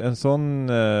bygga på en sån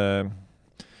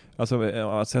alltså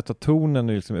att sätta tonen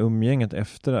i liksom umgänget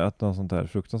efter att något sånt här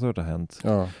fruktansvärt har hänt.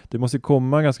 Ja. Det måste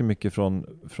komma ganska mycket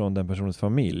från den personens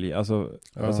familj. Alltså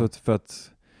för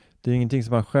att det är ingenting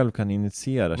som man själv kan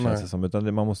initiera, känns det som,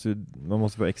 utan man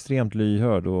måste vara extremt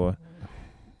lyhörd och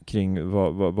kring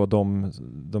vad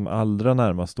de allra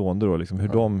närmast stående då, liksom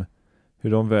hur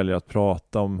de väljer att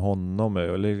prata om honom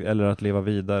eller att leva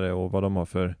vidare, och vad de har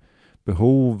för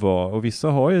behov, och vissa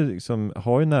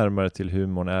har ju närmare till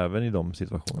humorn även i de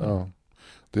situationerna. Ja.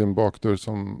 Det är en bakdörr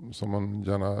som man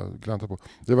gärna gläntar på.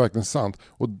 Det är verkligen sant.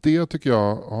 Och det tycker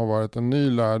jag har varit en ny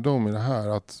lärdom i det här,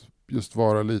 att just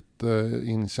vara lite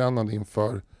inkännande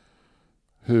inför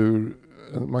hur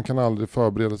man kan aldrig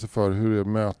förbereda sig för hur är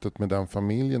mötet med den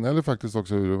familjen, eller faktiskt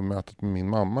också hur är mötet med min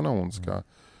mamma när hon ska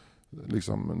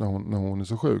liksom, när hon är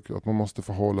så sjuk. Att man måste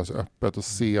förhålla sig öppet och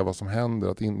se vad som händer.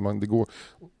 Att det går,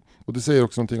 och det säger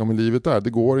också någonting om hur livet är. Det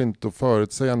går inte att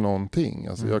förutsäga någonting.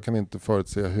 Alltså jag kan inte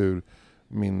förutsäga hur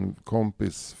min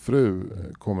kompis fru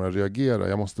kommer att reagera.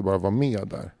 Jag måste bara vara med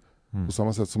där. På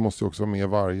samma sätt så måste jag också vara med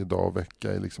varje dag och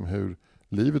vecka i liksom hur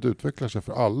livet utvecklar sig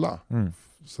för alla.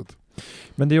 Så att,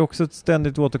 men det är också ett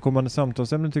ständigt återkommande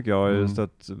samtalsämne, tycker jag, just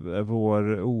att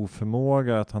vår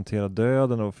oförmåga att hantera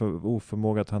döden och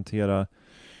oförmåga att hantera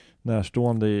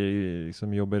närstående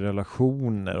som jobbar i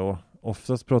relationer, och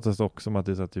oftast pratas det också om att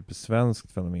det är ett typiskt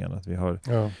svenskt fenomen, att vi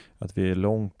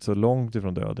är så långt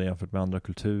ifrån döden jämfört med andra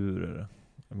kulturer.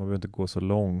 Man behöver inte gå så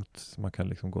långt, man kan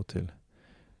liksom gå till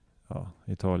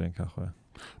Italien kanske.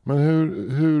 Men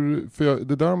hur för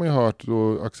det där har man ju hört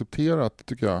och accepterat,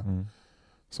 tycker jag.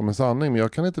 Som en sanning, men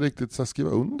jag kan inte riktigt så skriva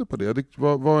under på det. Är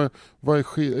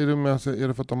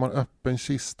det för att de har öppen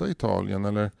kista i Italien,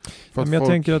 eller för att men jag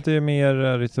tänker att det är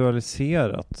mer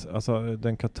ritualiserat. Alltså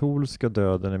den katolska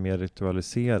döden är mer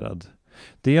ritualiserad.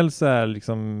 Dels är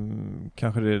liksom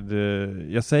kanske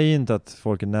jag säger inte att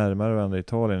folk är närmare varandra i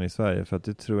Italien än i Sverige, för att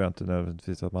det tror jag inte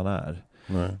nödvändigtvis att man är.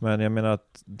 Nej. Men jag menar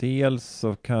att dels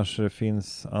så kanske det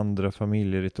finns andra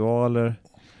familjeritualer.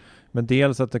 Men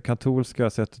dels att det katolska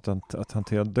sättet att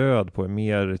hantera död på är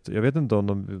mer, jag vet inte om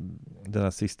den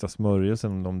här sista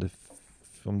smörjelsen,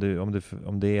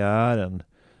 om det är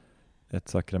ett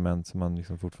sakrament som man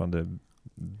liksom fortfarande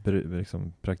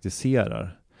liksom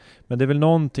praktiserar. Men det är väl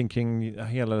någonting kring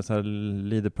hela det så här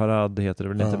lideparad, det heter det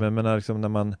väl inte, men liksom när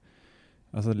man,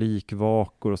 alltså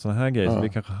likvakor och såna här grejer som vi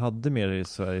kanske hade mer i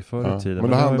Sverige förr i tiden. Men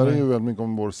det handlar ju väldigt mycket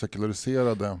om vår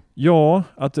sekulariserade. Ja,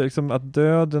 att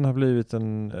döden har blivit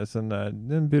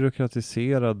en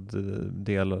byråkratiserad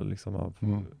del liksom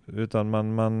av, utan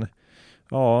man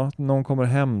någon kommer och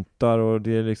hämtar, och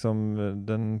det är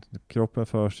liksom kroppen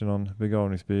förs till någon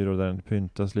begravningsbyrå där den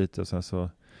pyntas lite, och sen så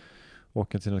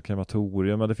åker till ett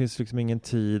krematorium. Men det finns liksom ingen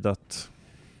tid att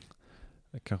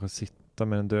kanske sitta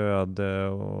med en döde,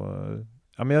 och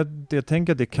men jag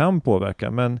tänker att det kan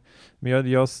påverka, men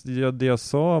jag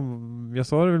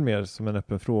sa det väl mer som en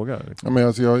öppen fråga. Liksom. Ja, men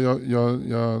alltså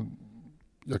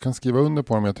jag kan skriva under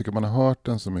på det, men jag tycker man har hört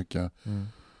den så mycket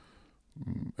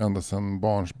ända sedan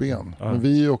barnsben. Men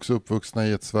vi är också uppvuxna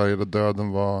i ett Sverige där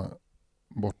döden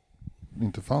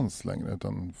inte fanns längre,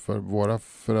 utan för våra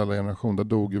föräldrageneration, där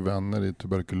dog ju vänner i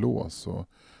tuberkulos, och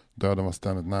döden var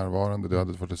ständigt närvarande. Det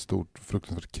hade varit ett stort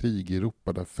fruktansvärt krig i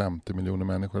Europa där 50 miljoner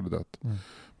människor hade dött.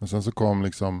 Men sen så kom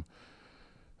liksom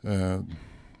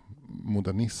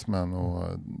modernismen och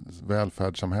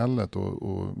välfärdssamhället,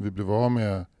 och vi blev av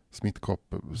med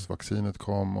smittkoppsvaccinet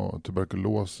kom, och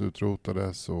tuberkulos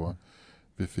utrotades, och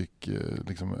vi fick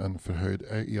liksom en förhöjd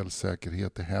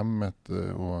elsäkerhet i hemmet,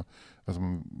 och alltså,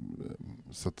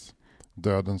 så att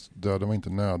döden var inte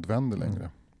nödvändig längre.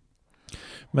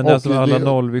 Men det är alltså alla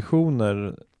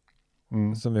nollvisioner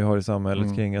som vi har i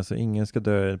samhället kring, alltså ingen ska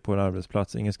dö på en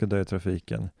arbetsplats, ingen ska dö i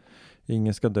trafiken,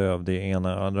 ingen ska dö av det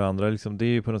ena och det andra. Liksom, det är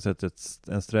ju på något sätt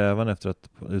en strävan efter att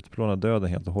utplåna döden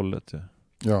helt och hållet.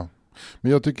 Ja,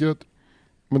 men jag tycker att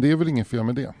men det är väl ingen fel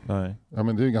med det. Nej. Ja,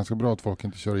 men det är ju ganska bra att folk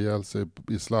inte kör ihjäl sig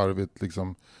i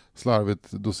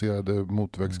slarvigt doserade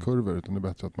motorvägskurvor, utan det är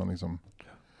bättre att man liksom...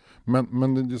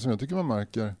 Men det som jag tycker man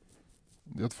märker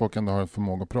är att folk ändå har en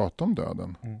förmåga att prata om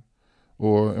döden.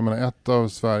 Och jag menar, ett av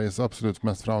Sveriges absolut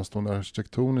mest framstående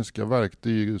arkitektoniska verk, det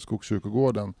är ju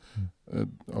Skogskyrkogården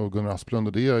av Gunnar Asplund,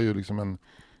 och det är ju liksom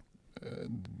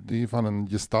det är fan en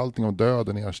gestaltning av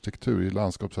döden i arkitektur, i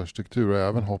landskapsarkitektur, och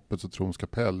även Hoppets och Trons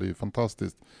kapell. Det är ju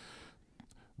fantastiskt.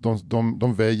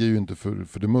 De väjer ju inte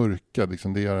för det mörka.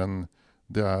 Liksom det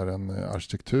är en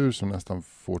arkitektur som nästan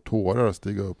får tårar att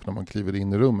stiga upp när man kliver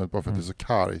in i rummet, bara för att det är så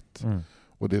kargt.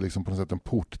 Och det är liksom på något sätt en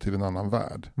port till en annan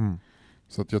värld.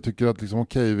 Så att jag tycker att liksom,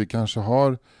 okej, vi kanske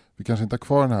inte har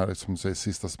kvar den här, som säger,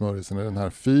 sista smörjelsen, den här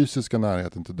fysiska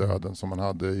närheten till döden som man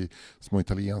hade i små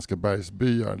italienska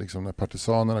bergsbyar, liksom, när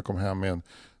partisanerna kom hem med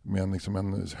en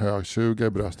högtjuga i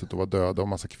bröstet och var döda, och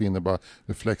massa kvinnor bara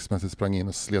reflexmässigt sprang in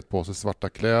och slet på sig svarta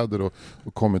kläder och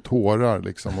kom med tårar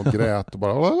liksom, och grät och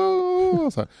bara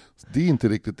så här. Så det är inte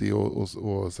riktigt det och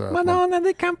så här, Madonna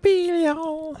di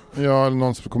Campiglio. Ja, eller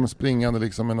någon som kommer springande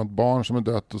liksom, med något barn som är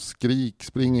dött och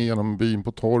springer genom byn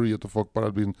på torget, och folk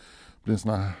bara blir en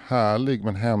sån här härlig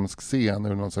men hemsk scen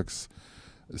ur någon slags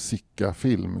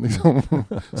Sicka-film liksom.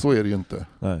 Så är det ju inte.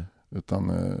 Nej. Utan,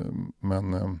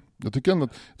 men jag tycker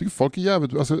folk är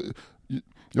jävligt... Alltså,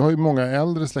 jag har ju många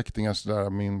äldre släktingar så där,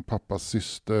 min pappas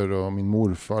syster och min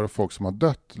morfar och folk som har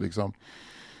dött liksom.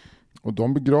 Och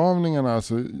de begravningarna,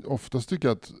 alltså, oftast tycker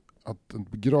jag att en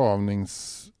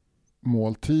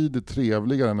begravningsmåltid är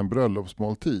trevligare än en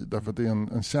bröllopsmåltid. Därför att det är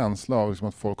en känsla av liksom,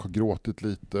 att folk har gråtit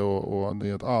lite och det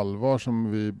är ett allvar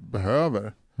som vi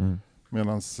behöver.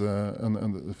 Medan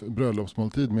en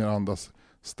bröllopsmåltid mer andas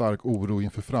stark oro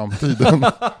inför framtiden.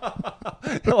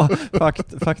 Ja,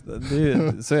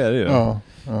 så är det ju. Ja.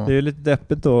 Det är lite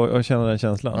deppigt då att känna den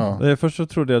känslan. Ja. Först så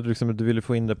trodde jag att du ville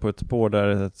få in det på ett spår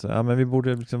där men vi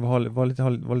borde liksom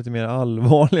vara lite mer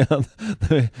allvarliga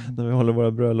när vi håller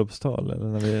våra bröllopstal, eller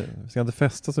när vi ska inte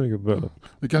festa så mycket på bröllop.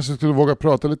 Vi kanske skulle våga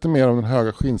prata lite mer om den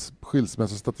höga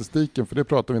skilsmässostatistiken, för det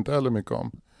pratar vi inte heller mycket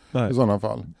om. Nej. I sådana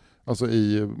fall. Alltså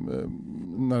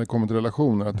när det kommer till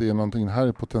relationer, att det är någonting här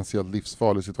är potentiellt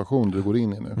livsfarlig situation du går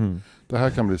in i nu. Det här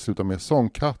kan sluta med sån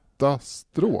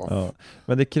katastrof. Ja.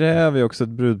 Men det kräver ju också ett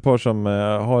brudpar som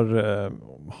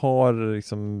har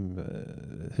liksom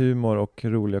humor och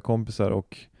roliga kompisar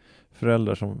och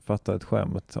föräldrar som fattar ett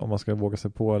skämt, om man ska våga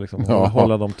sig på liksom,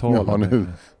 hålla dem talen.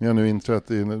 Ni har nu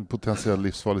inträtt i en potentiell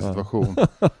livsfarlig situation.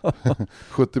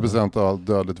 70% av allt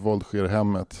dödligt våld sker i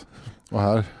hemmet. Och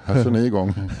här kör ni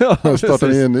igång. Startar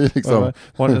ni en ny liksom.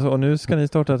 Och nu ska ni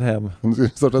starta ett hem.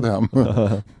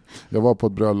 Jag var på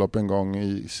ett bröllop en gång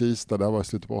i Kista, där var i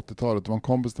slutet på 80-talet. Det var en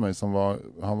kompis till mig som var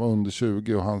under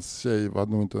 20, och hans tjej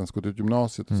hade nog inte ens gått ut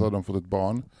gymnasiet, och så hade de fått ett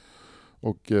barn.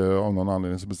 Och av någon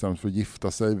anledning så bestämde de för att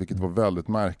gifta sig, vilket var väldigt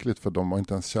märkligt, för de var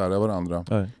inte ens kära i varandra.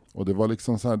 Nej. Och det var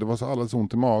liksom så här, det var så alldeles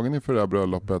ont i magen inför det här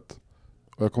bröllopet.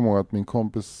 Och jag kommer ihåg att min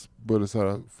kompis började så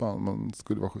här, fan, man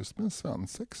skulle vara schysst med en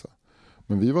svensexa.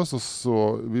 Men vi var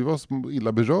så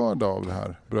illa berörda av det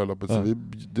här bröllopet, så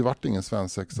det var ingen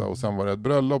svensexa. Och sen var det ett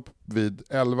bröllop vid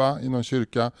 11 i någon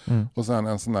kyrka, och sen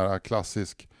en sån där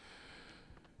klassisk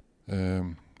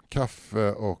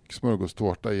kaffe och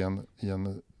smörgåstårta i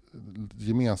en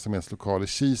gemensamhetslokal i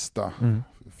Kista.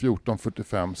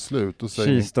 14:45 slut.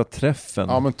 Kista-träffen.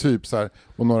 Ja, men typ så här.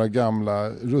 Och några gamla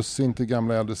russin till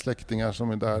gamla äldre släktingar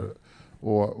som är där.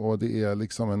 Och det är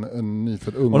liksom en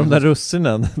nyfödd unge. Och de där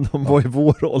russinen, de var i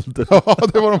vår ålder. Ja,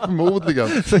 det var de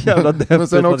förmodligen. Så jävla deppigt. Men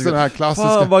sen också den här klassiska...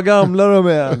 Fan vad gamla de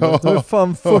är. De är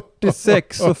fan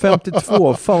 46 och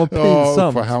 52. Fan vad pinsamt.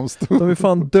 Ja, vad hemskt. De är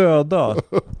fan döda.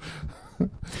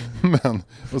 Men,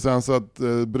 och sen så att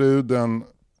bruden...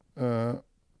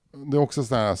 det är också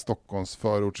sån här Stockholms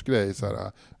förortsgrej, så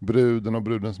här, bruden och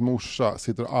brudens morsa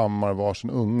sitter och ammar varsin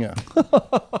unge.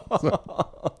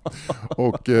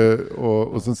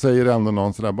 Och sen säger ändå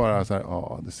någon sådär bara så här,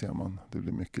 ja, det ser man, det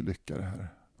blir mycket lycka det här.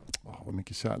 Vad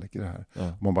mycket kärlek i det här.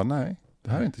 Ja. Man bara, nej,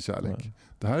 det här är inte kärlek. Ja.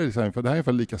 Det här är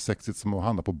ungefär lika sexigt som att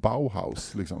handla på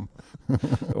Bauhaus liksom.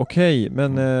 Okej,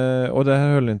 men och det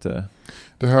här höll inte?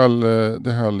 Det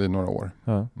höll i några år.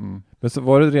 Ja. Men så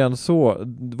var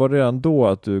det redan då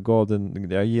att du gav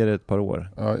den, jag ger det ett par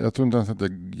år? Ja, jag tror inte ens att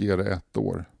jag ger det ett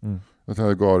år. Att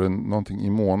jag gav det någonting i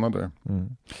månader.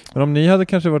 Men om ni hade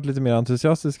kanske varit lite mer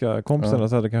entusiastiska kompisarna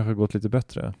så hade det kanske gått lite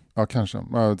bättre. Ja, kanske.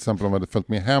 Till exempel om jag hade följt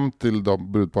med hem till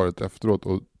brudparet efteråt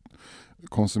och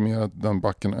konsumerat den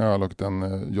backen öl och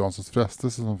den Janssons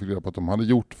frestelse som fick reda på att de hade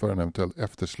gjort för en eventuell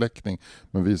eftersläckning.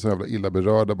 Men vi så jävla illa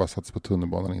berörda bara satt på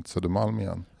tunnelbanan in till Södermalm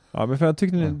igen. Ja, men för jag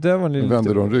tyckte det var ni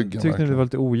vände de ryggen. Tyckte ni det var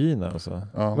lite ogina alltså.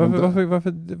 Ja,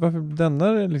 varför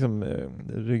denna liksom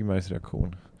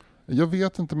ryggmärgsreaktion? Jag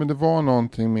vet inte, men det var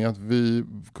någonting med att vi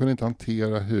kunde inte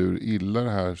hantera hur illa det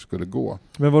här skulle gå.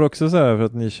 Men var det också så här för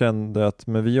att ni kände att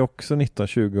men vi är också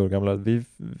 19-20 år gamla,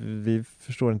 vi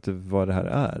förstår inte vad det här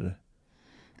är.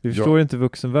 Vi förstår inte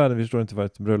vuxenvärlden, vi förstår inte vad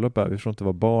ett bröllop är, vi förstår inte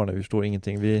vad barn är, vi förstår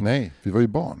ingenting. Nej, vi var ju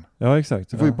barn. Ja,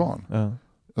 exakt. Vi var ju barn. Ja.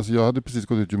 Alltså jag hade precis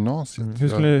gått ut gymnasiet.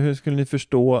 Hur skulle ni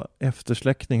förstå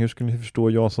eftersläckning? Hur skulle ni förstå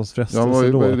Janssons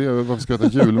frestelse då? Varför ska jag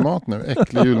äta julmat nu?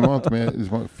 Äcklig julmat med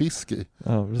liksom fisk i.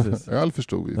 Ja, precis. Öl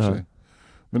förstod vi i och för sig.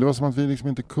 Men det var som att vi liksom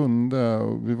inte kunde,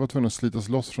 och vi var tvungna att slita oss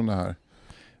loss från det här.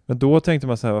 Men då tänkte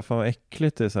man så här, vad fan vad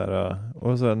äckligt det är så här.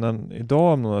 Och så här,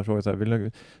 idag om någon har frågat så här, vill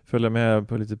du följa med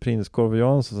på lite prinskorv och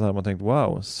Jansson, så här man tänkt,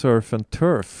 wow, surf and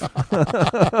turf.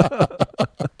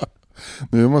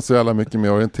 Nu är man så jävla mycket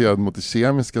mer orienterad mot det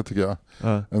kemiska tycker jag.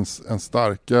 Ja. En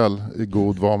starköl är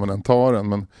god var man än tar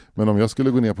den. Men om jag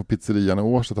skulle gå ner på pizzerian i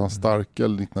Årsta och ta en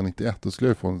starköl 1991, då skulle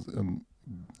jag få en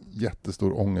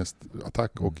jättestor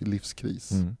ångestattack och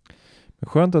livskris. Men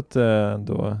skönt att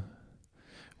då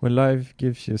when life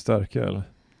gives you starköl,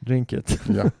 drink it.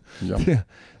 Ja.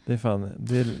 det är fan,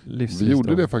 det är livsvis. Vi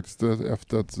gjorde det faktiskt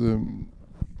efter att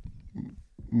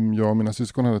jag och mina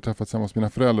syskon hade träffats hemma hos mina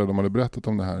föräldrar. De hade berättat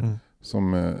om det här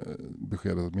som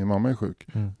beskedet att min mamma är sjuk.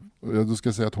 Då ska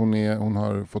jag säga att hon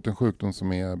har fått en sjukdom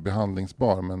som är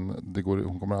behandlingsbar, men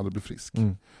hon kommer aldrig bli frisk.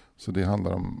 Så det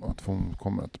handlar om att hon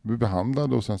kommer att bli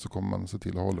behandlad och sen så kommer man se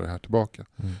till att hålla det här tillbaka.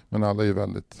 Men alla är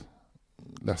väldigt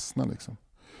ledsna liksom.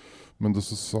 Men då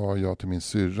så sa jag till min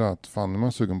syrra att fan är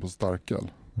man sugen på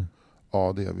starköl?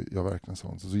 Ja, det är jag verkligen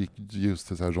sånt. Så gick just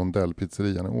till så här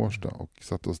rondellpizzerian i Årsta och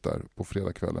satt oss där på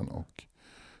fredagskvällen och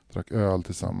drack öl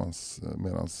tillsammans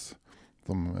medan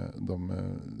de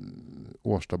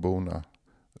Årstaborna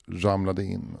ramlade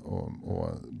in och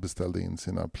beställde in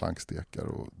sina plankstekar.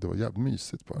 Och det var jävligt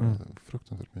mysigt bara.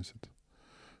 Fruktansvärt mysigt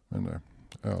med den där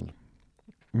öl.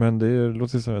 Men det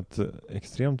låter som ett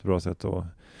extremt bra sätt att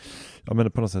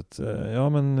på något sätt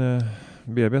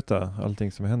bearbeta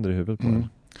allting som händer i huvudet på en.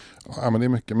 Ja, men det är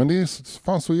mycket. Men det är,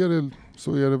 fan, så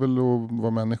är det väl att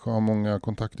vara människa, ha många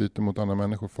kontaktytor mot andra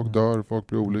människor. Folk dör, folk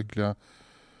blir olyckliga.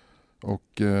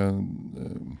 Och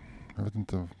jag vet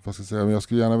inte vad ska jag säga. Men jag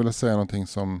skulle gärna vilja säga någonting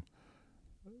som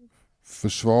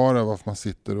försvarar varför man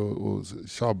sitter och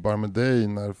tjabbar med dig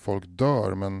när folk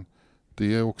dör. Men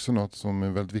det är också något som är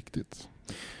väldigt viktigt.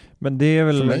 Men det är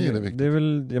väl, för mig är det viktigt. Det är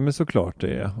väl, ja men såklart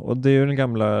det är. Och det är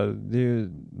ju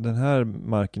den här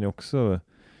marken är också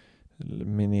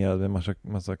minerad med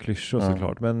massa klyschor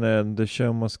såklart. Men the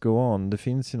show must go on, det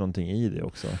finns ju någonting i det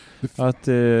också. Att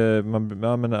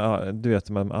du vet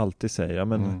man alltid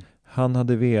säger, han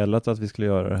hade velat att vi skulle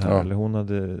göra det här, eller hon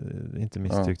hade inte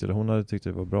misstyckt, eller hon hade tyckt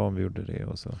det var bra om vi gjorde det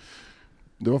och så.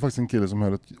 Det var faktiskt en kille som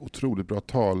höll ett otroligt bra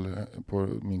tal på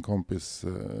min kompis.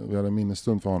 Vi hade en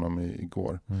minnesstund för honom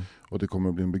igår. Och det kommer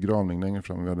att bli en begravning längre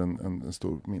fram. Vi hade en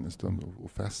stor minnesstund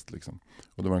och fest liksom.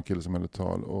 Och det var en kille som höll ett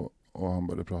tal och han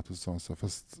började prata och sa så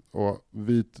fast, och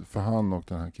för han och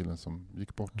den här killen som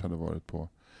gick bort hade varit på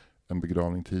en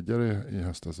begravning tidigare i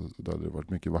höstas, så då hade det varit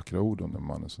mycket vackra ord om den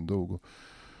mannen som dog.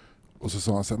 Och så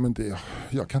sa han så här, men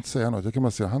jag kan inte säga något. Jag kan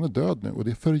bara säga han är död nu och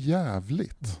det är för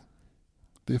jävligt.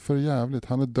 Det är för jävligt.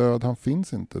 Han är död, han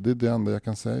finns inte. Det är det enda jag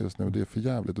kan säga just nu. Det är för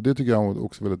jävligt. Och det tycker jag är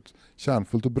också väldigt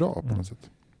kärnfullt och bra på något sätt.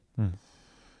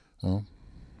 Ja.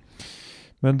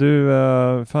 Men du,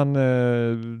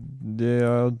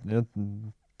 jag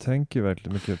tänker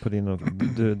verkligen mycket på dig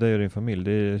och din familj.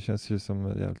 Det känns ju som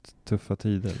jävligt tuffa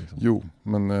tider. Liksom. Jo,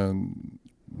 men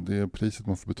det är priset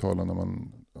man får betala när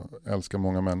man älskar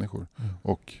många människor.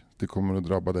 Och det kommer att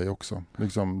drabba dig också.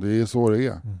 Liksom, det är så det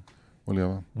är. Att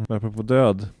leva. Men apropå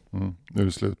död. Nu är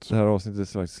det slut. Det här avsnittet är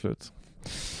faktiskt slut.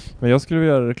 Men jag skulle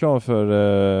vilja göra reklam för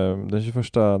den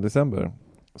 21 december.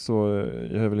 Så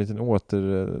jag har väl en liten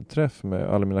återträff med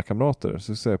alla mina kamrater.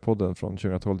 Succépodden från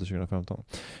 2012 till 2015.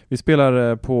 Vi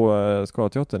spelar på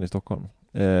Skalateatern i Stockholm.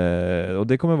 Och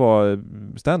det kommer vara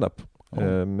stand-up.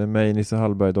 Med mig, Nisse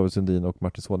Hallberg, David Sundin och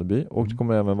Martin Svaneby. Och det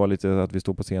kommer även vara lite att vi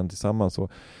står på scen tillsammans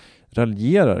och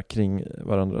raljerar kring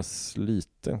varandras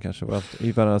lyten kanske,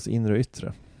 i varandras inre och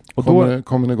yttre. Och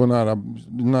kommer ni gå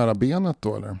nära benet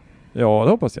då eller? Ja,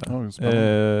 det hoppas jag.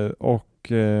 Ja,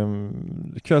 och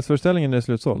kvällsföreställningen är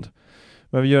slutsåld.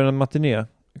 Men vi gör en matiné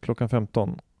klockan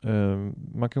 15.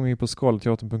 Man kan gå in på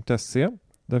skalateatern.se.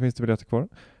 Där finns det biljetter kvar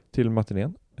till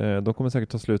matinén. De kommer säkert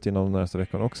ta slut inom den nästa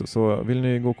veckan också. Så vill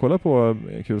ni gå och kolla på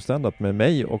kul stand-up med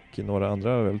mig och några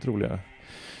andra väldigt roliga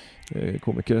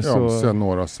komiker. Ja, så sen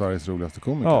några av Sveriges roligaste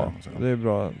komiker. Ja, det är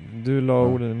bra. Du la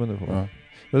orden i munnen på mig.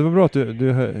 Ja. Det var bra att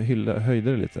du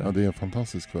höjde det lite. Ja, det är en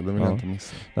fantastisk kväll. Det vill jag inte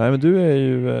missa. Nej, men du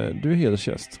är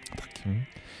hedersgäst. Tack.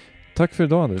 Tack för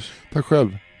idag, Anders. Tack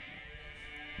själv.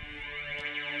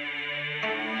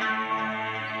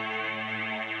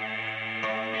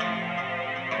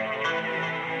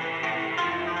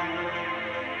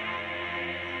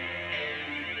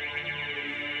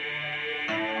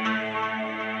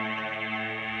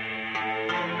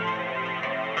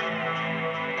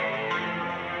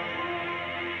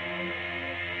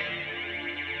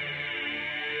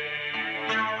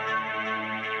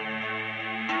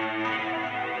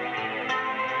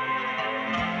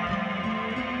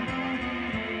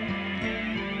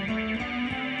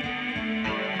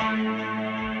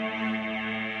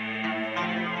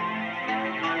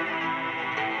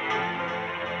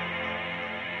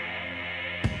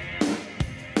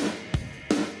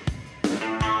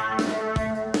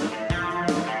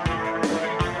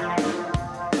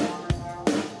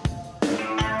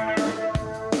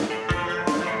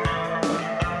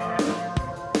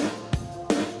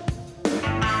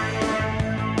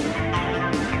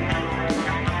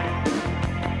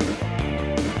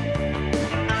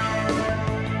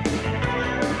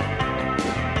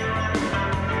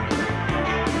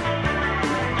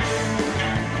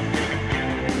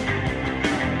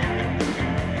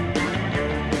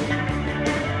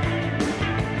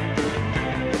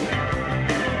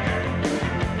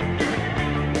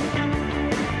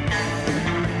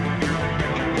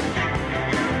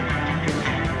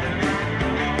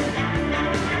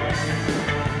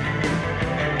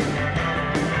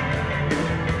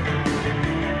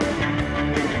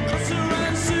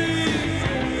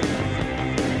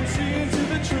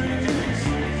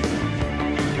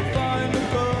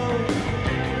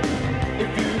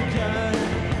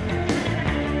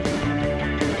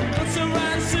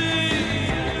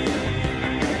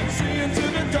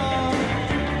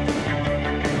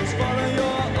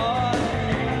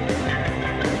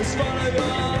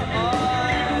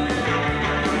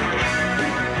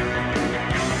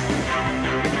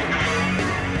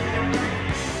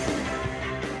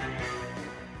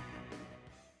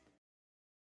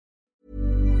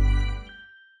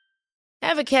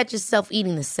 Ever catch yourself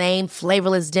eating the same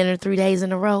flavorless dinner 3 days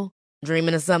in a row?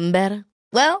 Dreaming of something better?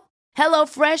 Well,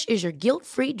 HelloFresh is your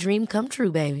guilt-free dream come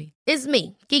true, baby. It's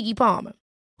me, Keke Palmer.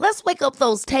 Let's wake up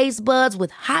those taste buds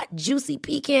with hot, juicy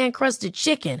pecan-crusted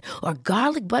chicken or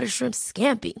garlic butter shrimp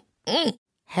scampi.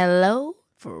 Hello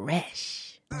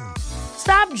Fresh.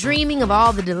 Stop dreaming of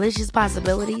all the delicious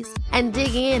possibilities and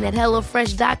dig in at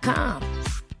HelloFresh.com.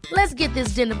 Let's get this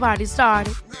dinner party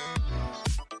started.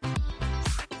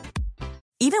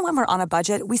 Even when we're on a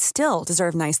budget, we still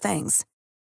deserve nice things.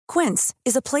 Quince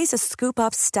is a place to scoop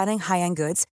up stunning high-end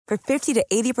goods for 50 to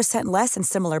 80% less than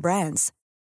similar brands.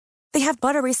 They have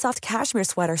buttery soft cashmere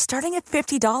sweaters starting at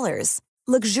 $50,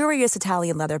 luxurious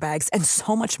Italian leather bags, and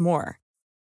so much more.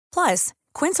 Plus,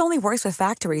 Quince only works with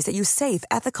factories that use safe,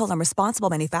 ethical, and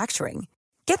responsible manufacturing.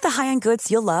 Get the high-end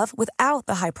goods you'll love without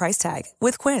the high price tag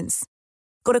with Quince.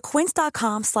 Go to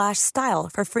quince.com/style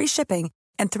for free shipping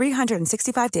and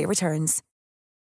 365-day returns.